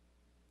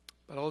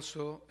 but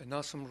also an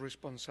awesome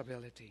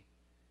responsibility,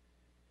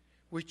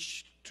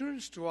 which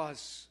turns to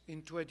us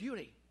into a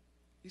duty.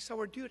 It's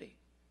our duty.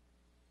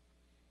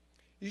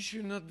 It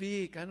should not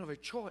be kind of a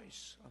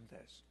choice on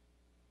this.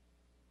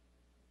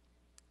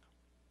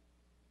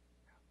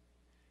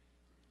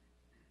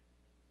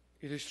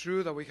 It is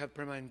true that we have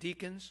permanent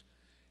deacons.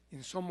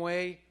 In some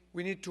way,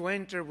 we need to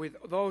enter with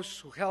those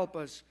who help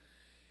us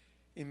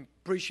in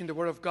preaching the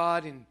Word of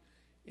God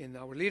in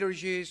our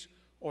liturgies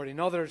or in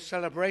other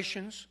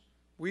celebrations.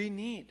 We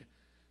need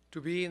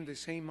to be in the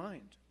same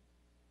mind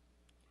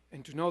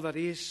and to know that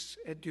it is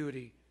a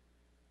duty.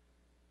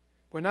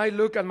 When I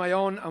look at my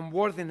own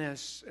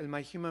unworthiness and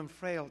my human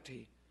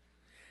frailty,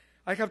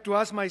 I have to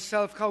ask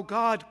myself how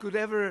God could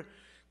ever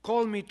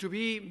call me to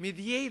be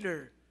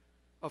mediator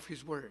of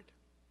His Word.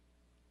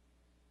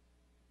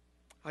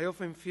 I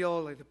often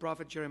feel like the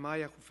prophet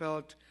Jeremiah, who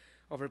felt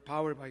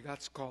overpowered by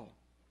God's call,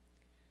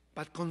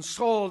 but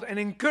consoled and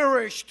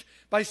encouraged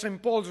by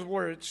St. Paul's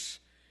words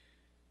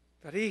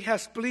that it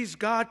has pleased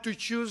God to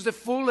choose the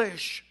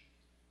foolish,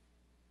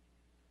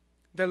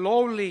 the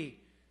lowly,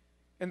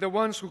 and the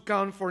ones who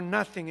count for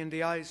nothing in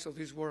the eyes of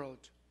this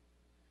world.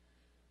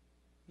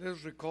 Let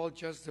us recall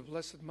just the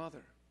Blessed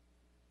Mother.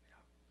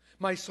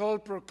 My soul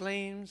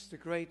proclaims the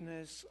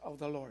greatness of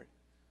the Lord.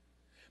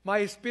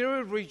 My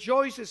spirit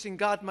rejoices in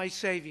God my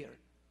Savior,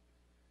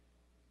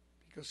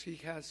 because He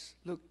has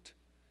looked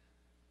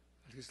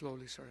at His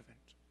lowly servant.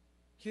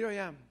 Here I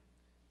am,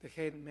 the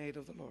handmaid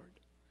of the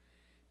Lord.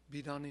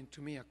 Be done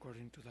unto me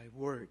according to Thy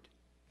word.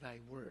 Thy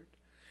word.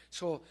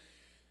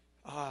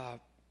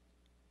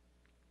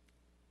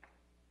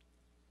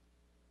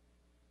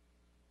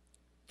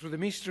 through the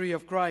mystery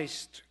of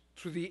Christ,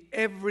 through the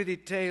every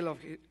detail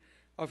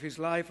of his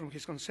life, from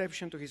his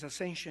conception to his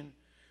ascension,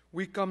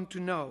 we come to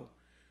know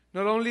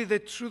not only the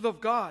truth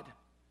of God,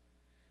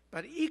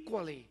 but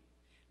equally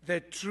the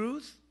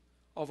truth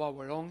of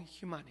our own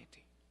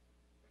humanity.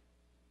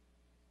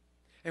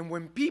 And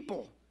when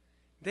people,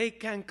 they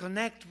can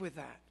connect with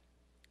that.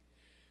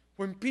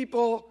 When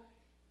people,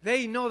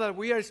 they know that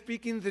we are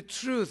speaking the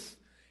truth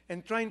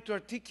and trying to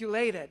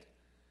articulate it,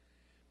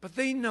 but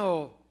they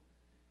know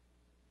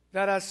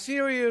that as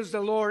serious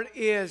the Lord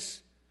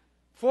is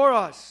for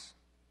us,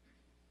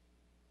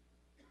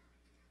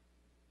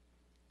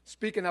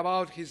 speaking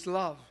about his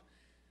love,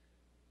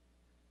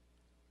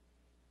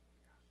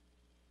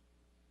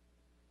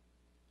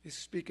 he's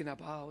speaking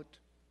about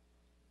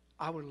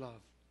our love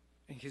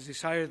and his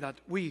desire that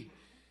we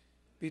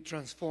be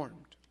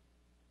transformed.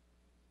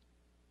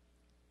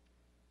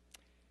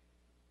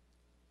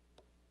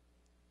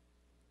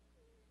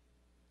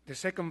 The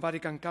Second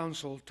Vatican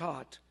Council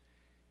taught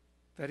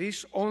that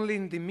it's only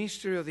in the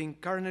mystery of the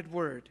incarnate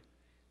Word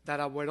that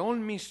our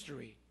own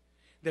mystery,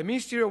 the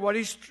mystery of what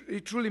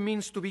it truly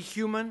means to be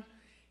human,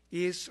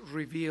 is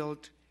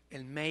revealed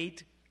and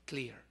made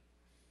clear.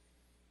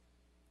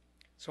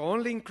 So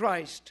only in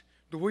Christ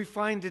do we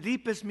find the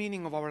deepest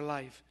meaning of our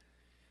life,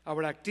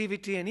 our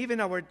activity, and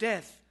even our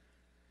death.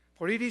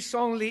 For it is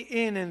only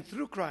in and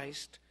through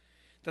Christ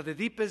that the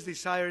deepest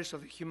desires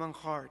of the human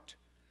heart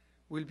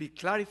will be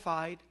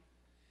clarified,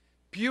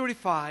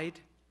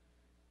 purified,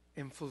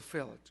 and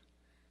fulfilled.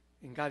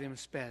 In Gaudium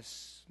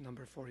Spes,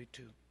 number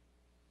 42.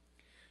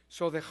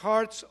 So the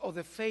hearts of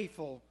the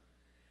faithful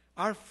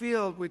are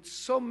filled with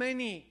so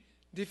many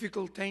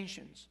difficult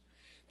tensions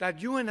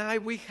that you and I,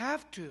 we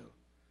have to.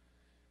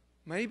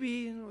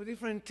 Maybe in a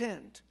different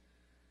intent,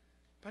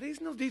 but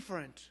it's no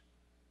different.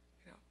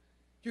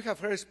 You have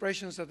heard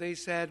expressions that they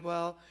said,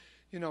 well,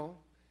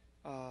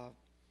 the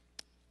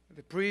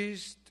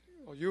priest,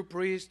 or you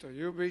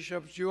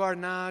bishops, you are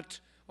not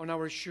on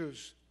our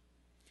shoes.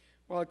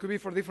 Well, it could be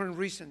for different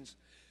reasons.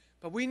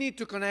 But we need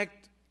to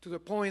connect to the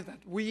point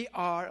that we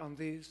are on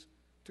this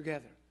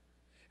together.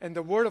 And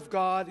the Word of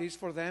God is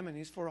for them and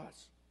is for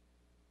us.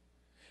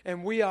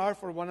 And we are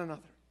for one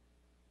another.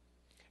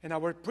 And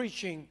our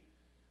preaching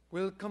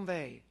will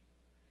convey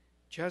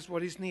just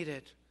what is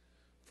needed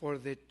for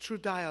the true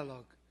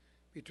dialogue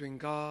between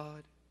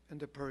God and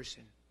the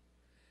person.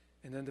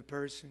 And then the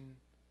person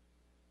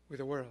with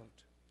the world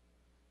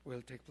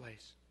will take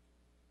place.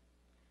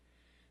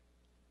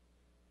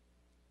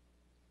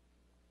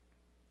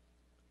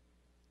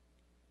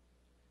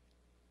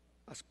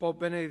 As Pope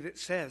Benedict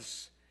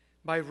says,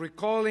 by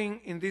recalling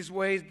in these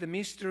ways the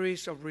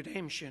mysteries of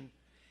redemption,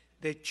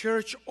 the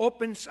Church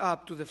opens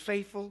up to the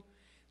faithful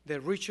the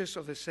riches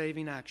of the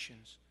saving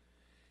actions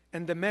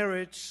and the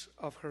merits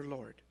of her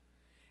Lord,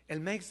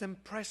 and makes them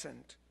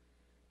present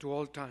to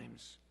all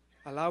times,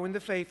 allowing the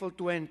faithful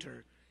to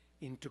enter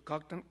into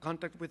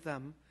contact with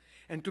them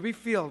and to be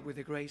filled with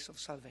the grace of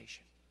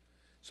salvation.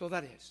 So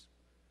that is.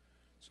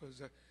 So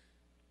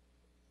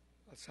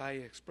as I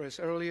expressed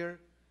earlier,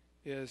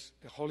 is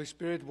the Holy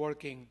Spirit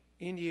working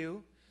in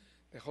you,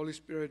 the Holy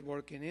Spirit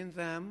working in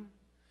them,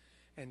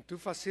 and to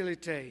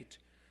facilitate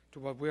to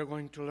what we are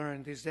going to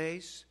learn these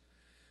days,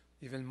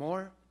 even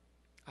more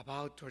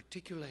about to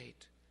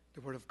articulate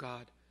the Word of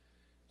God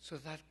so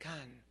that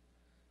can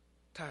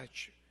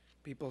touch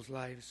people's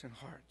lives and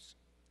hearts.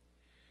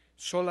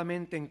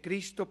 Solamente en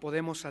Cristo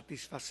podemos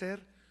satisfacer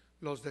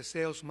los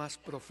deseos más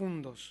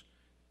profundos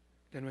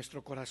de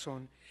nuestro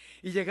corazón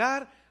y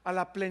llegar a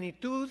la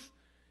plenitud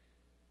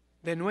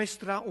de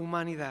nuestra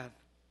humanidad.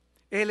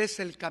 Él es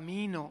el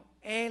camino,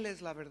 Él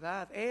es la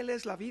verdad, Él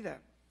es la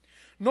vida.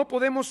 No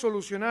podemos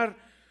solucionar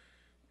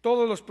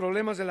todos los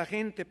problemas de la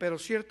gente, pero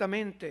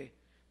ciertamente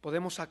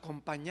podemos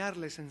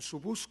acompañarles en su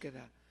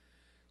búsqueda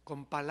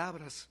con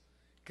palabras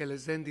que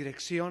les den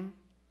dirección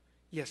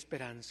y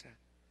esperanza.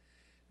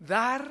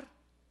 Dar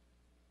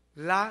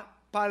la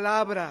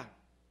palabra,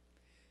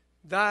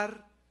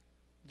 dar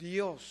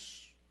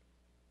Dios.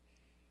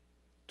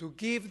 To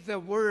give the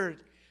word,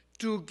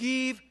 to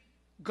give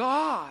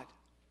God.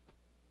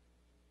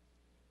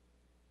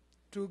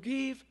 To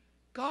give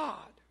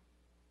God.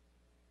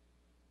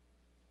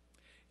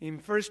 In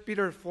 1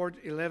 Peter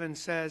 4:11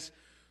 says,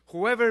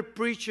 whoever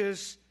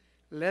preaches,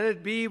 let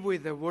it be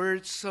with the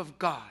words of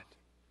God.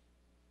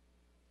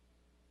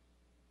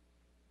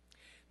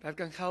 That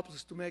can help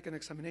us to make an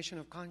examination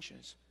of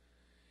conscience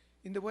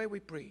in the way we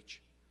preach.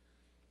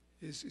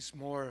 Is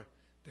more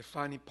the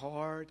funny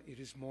part, it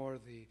is more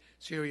the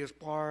serious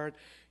part,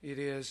 it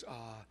is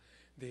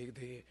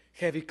the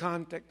heavy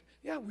content.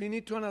 Yeah, we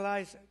need to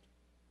analyze it.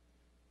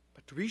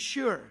 But to be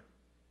sure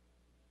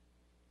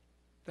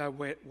that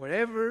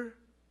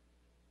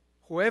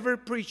whoever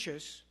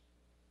preaches,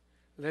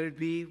 let it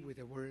be with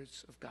the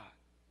words of God.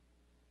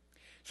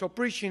 So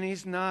preaching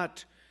is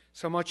not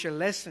so much a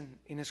lesson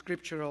in a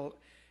scriptural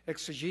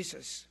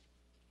exegesis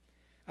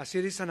as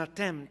it is an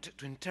attempt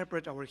to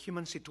interpret our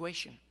human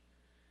situation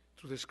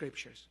through the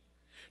Scriptures,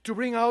 to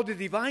bring out the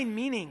divine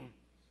meaning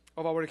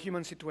of our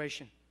human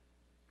situation.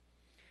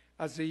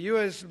 as the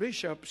U.S.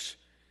 bishops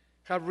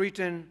have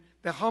written,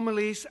 the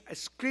homilies, a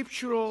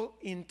scriptural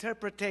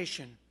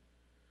interpretation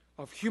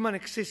of human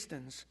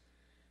existence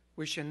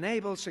which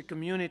enables a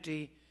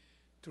community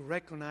to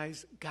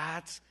recognize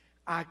God's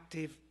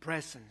active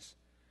presence,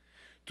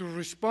 to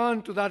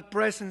respond to that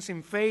presence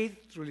in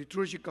faith through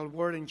liturgical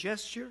word and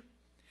gesture,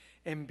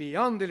 and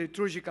beyond the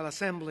liturgical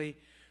assembly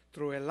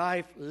through a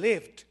life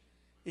lived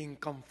in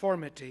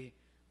conformity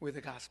with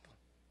the gospel.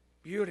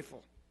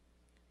 Beautiful,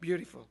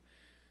 beautiful.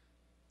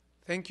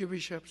 Thank you,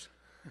 bishops.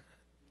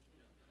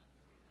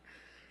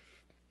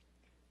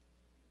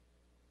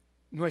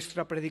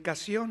 Nuestra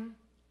predicación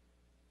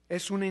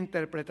es una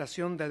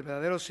interpretación del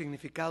verdadero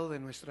significado de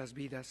nuestras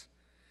vidas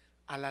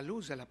a la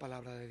luz de la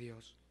palabra de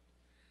Dios.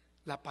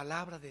 La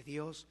palabra de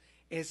Dios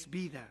es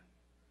vida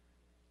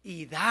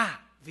y da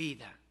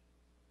vida.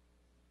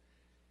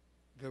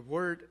 The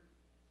word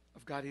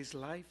of God is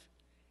life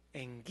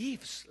and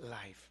gives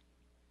life.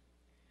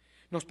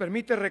 Nos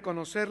permite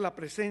reconocer la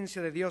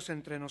presencia de Dios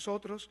entre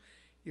nosotros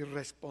y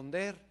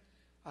responder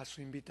a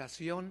su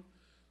invitación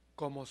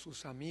como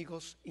sus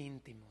amigos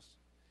íntimos.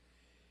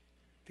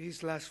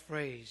 This last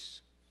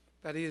phrase,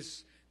 that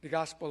is the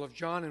Gospel of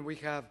John, and we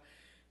have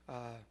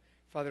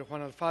Father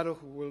Juan Alfaro,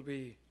 who will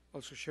be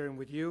also sharing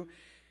with you.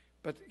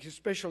 But his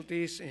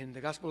specialty is in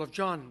the Gospel of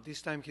John.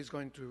 This time he's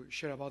going to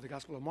share about the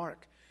Gospel of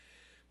Mark.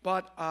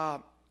 But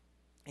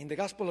in the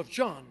Gospel of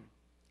John,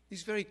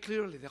 it's very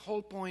clearly, the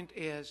whole point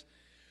is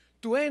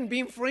to end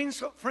being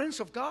friends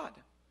of God.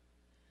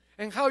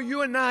 And how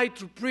you and I,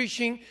 through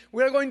preaching,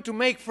 we are going to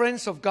make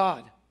friends of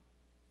God.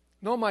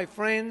 Not my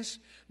friends,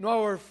 not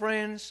our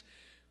friends,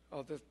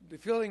 of the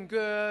feeling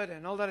good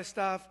and all that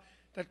stuff.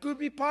 That could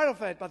be part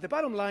of it, but the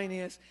bottom line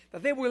is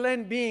that they will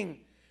end being,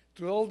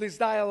 through all this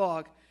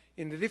dialogue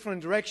in the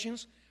different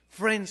directions,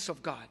 friends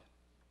of God,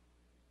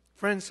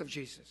 friends of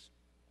Jesus,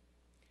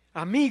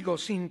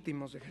 amigos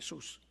íntimos de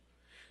Jesús.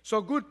 So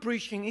good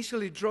preaching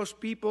easily draws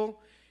people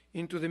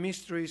into the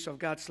mysteries of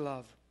God's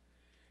love.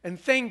 And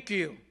thank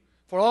you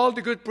for all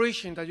the good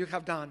preaching that you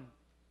have done.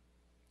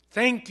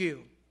 Thank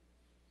you.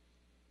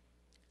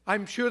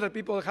 I'm sure that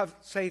people have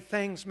said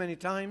thanks many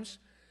times,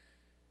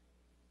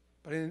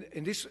 but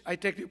in this I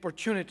take the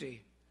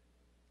opportunity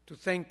to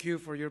thank you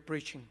for your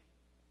preaching.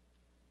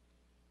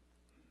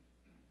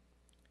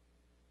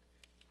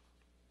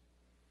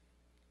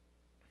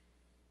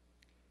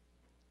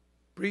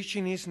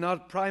 Preaching is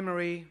not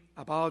primarily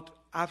about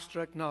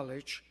abstract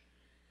knowledge,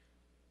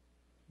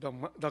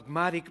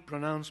 dogmatic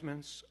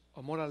pronouncements,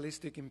 or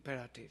moralistic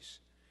imperatives,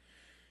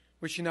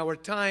 which in our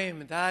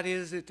time, that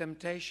is the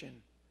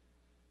temptation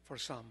for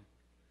some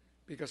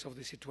because of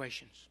the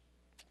situations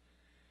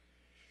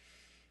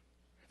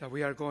that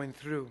we are going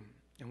through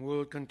and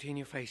will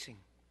continue facing.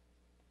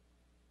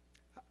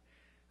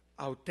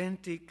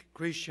 Authentic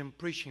Christian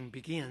preaching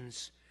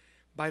begins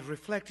by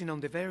reflecting on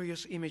the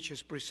various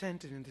images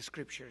presented in the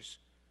Scriptures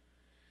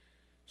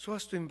so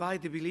as to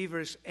invite the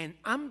believers and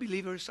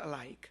unbelievers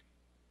alike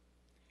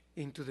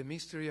into the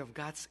mystery of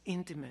God's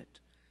intimate,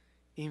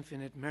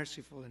 infinite,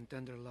 merciful, and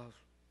tender love,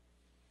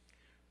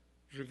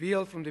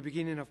 revealed from the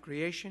beginning of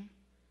creation,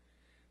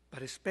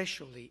 but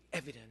especially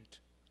evident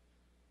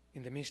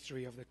in the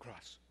mystery of the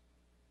cross.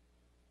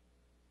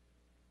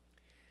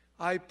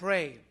 I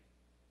pray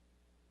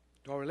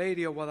to Our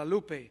Lady of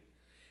Guadalupe,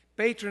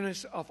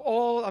 patroness of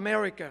all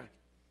America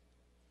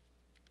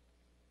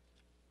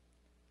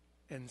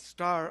and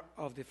star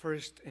of the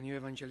first and new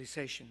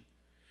evangelization,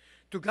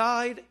 to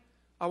guide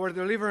our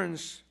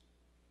deliverance,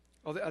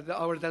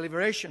 our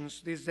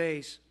deliberations these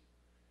days,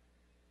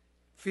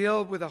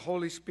 filled with the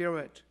Holy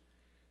Spirit,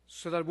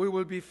 so that we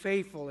will be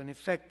faithful and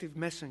effective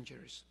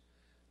messengers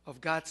of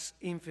God's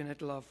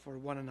infinite love for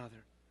one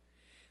another,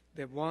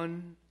 the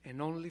one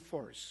and only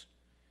force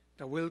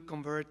that will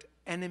convert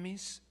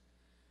enemies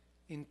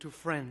into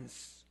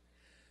friends,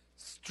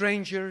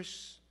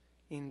 strangers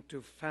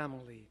into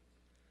family,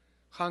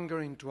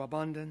 hunger into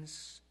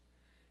abundance,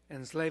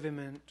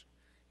 enslavement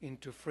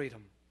into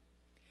freedom,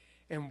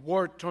 and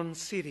war-torn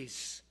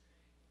cities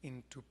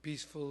into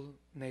peaceful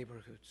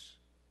neighborhoods,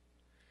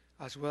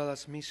 as well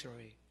as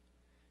misery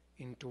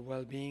into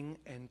well-being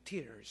and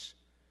tears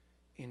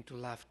into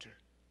laughter,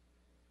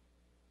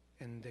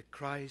 and the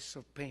cries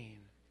of pain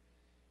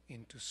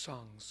into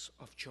songs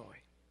of joy.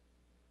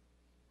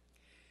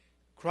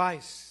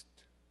 Christ,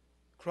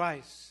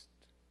 Christ,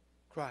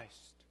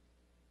 Christ.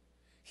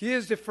 He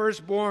is the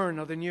firstborn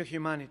of the new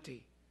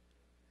humanity,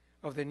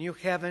 of the new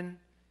heaven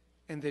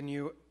and the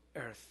new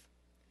earth.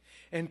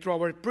 And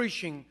through our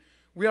preaching,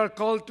 we are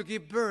called to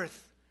give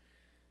birth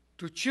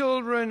to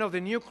children of the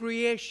new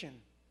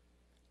creation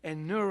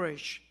and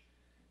nourish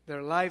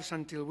their lives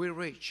until we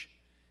reach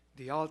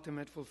the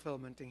ultimate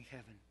fulfillment in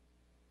heaven.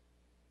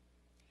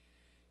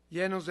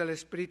 Llenos del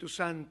Espíritu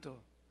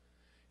Santo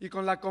y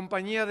con la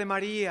compañía de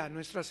María,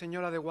 Nuestra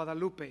Señora de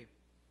Guadalupe,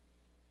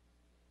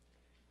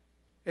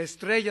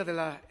 estrella de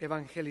la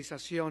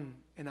evangelización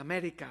en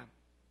América,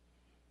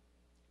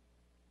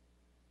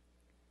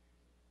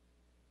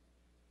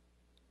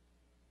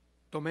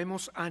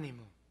 tomemos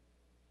ánimo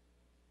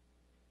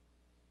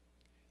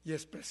y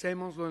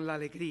expresémoslo en la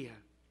alegría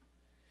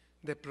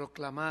de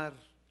proclamar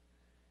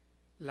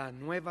la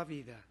nueva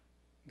vida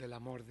del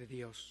amor de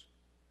Dios.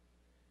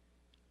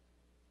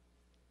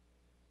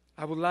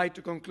 I would like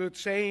to conclude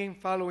saying,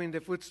 following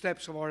the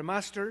footsteps of our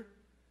Master,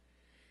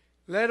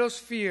 let us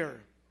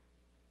fear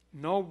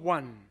no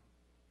one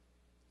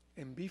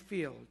and be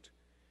filled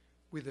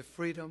with the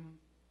freedom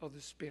of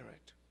the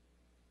Spirit.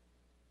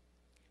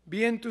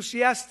 Be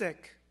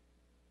enthusiastic.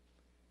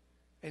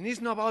 And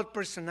it's not about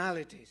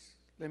personalities,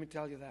 let me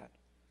tell you that.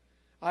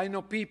 I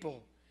know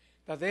people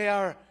that they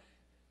are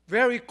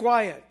very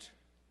quiet,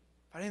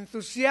 but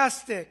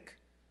enthusiastic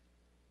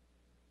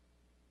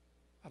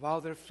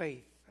about their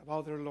faith,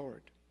 about their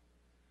Lord,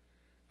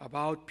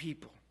 about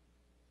people.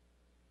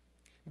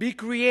 Be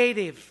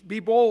creative, be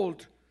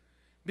bold,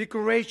 be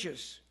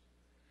courageous.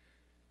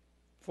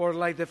 For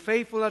like the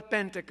faithful at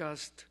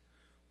Pentecost,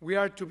 we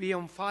are to be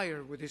on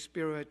fire with the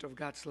Spirit of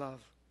God's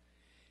love,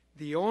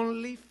 the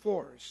only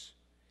force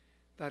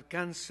that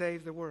can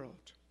save the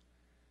world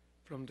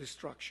from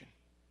destruction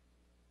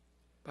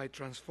by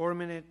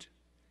transforming it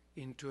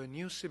into a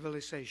new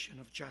civilization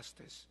of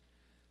justice,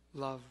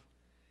 love,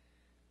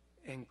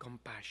 and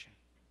compassion.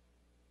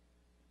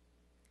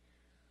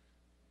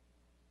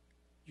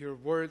 Your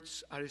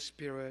words are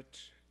spirit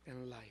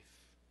and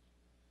life.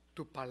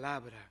 Tu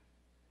palabra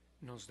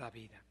nos da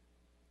vida.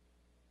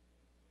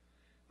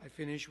 I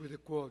finish with a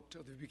quote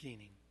of the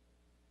beginning.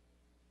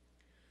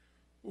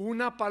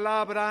 Una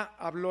palabra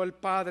habló el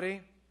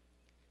Padre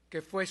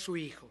que fue su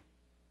Hijo.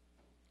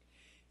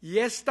 Y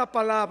esta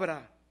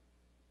palabra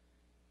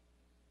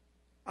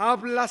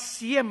habla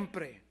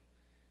siempre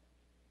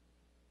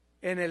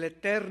en el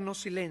eterno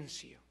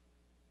silencio.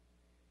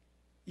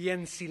 Y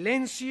en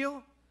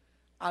silencio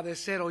ha de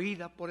ser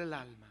oída por el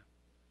alma.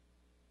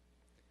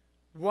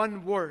 One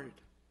word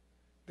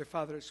the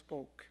Father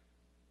spoke.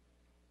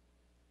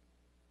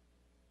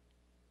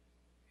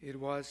 It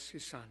was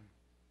His Son.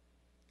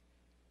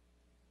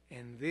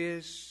 And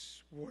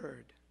this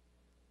word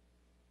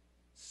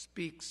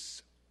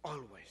speaks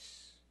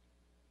always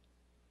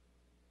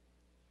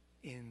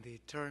in the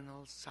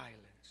eternal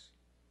silence.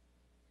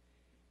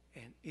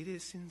 And it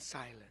is in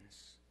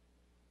silence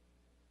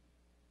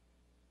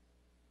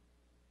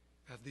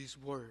that this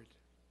word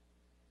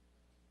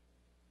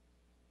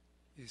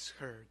is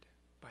heard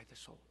by the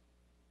soul.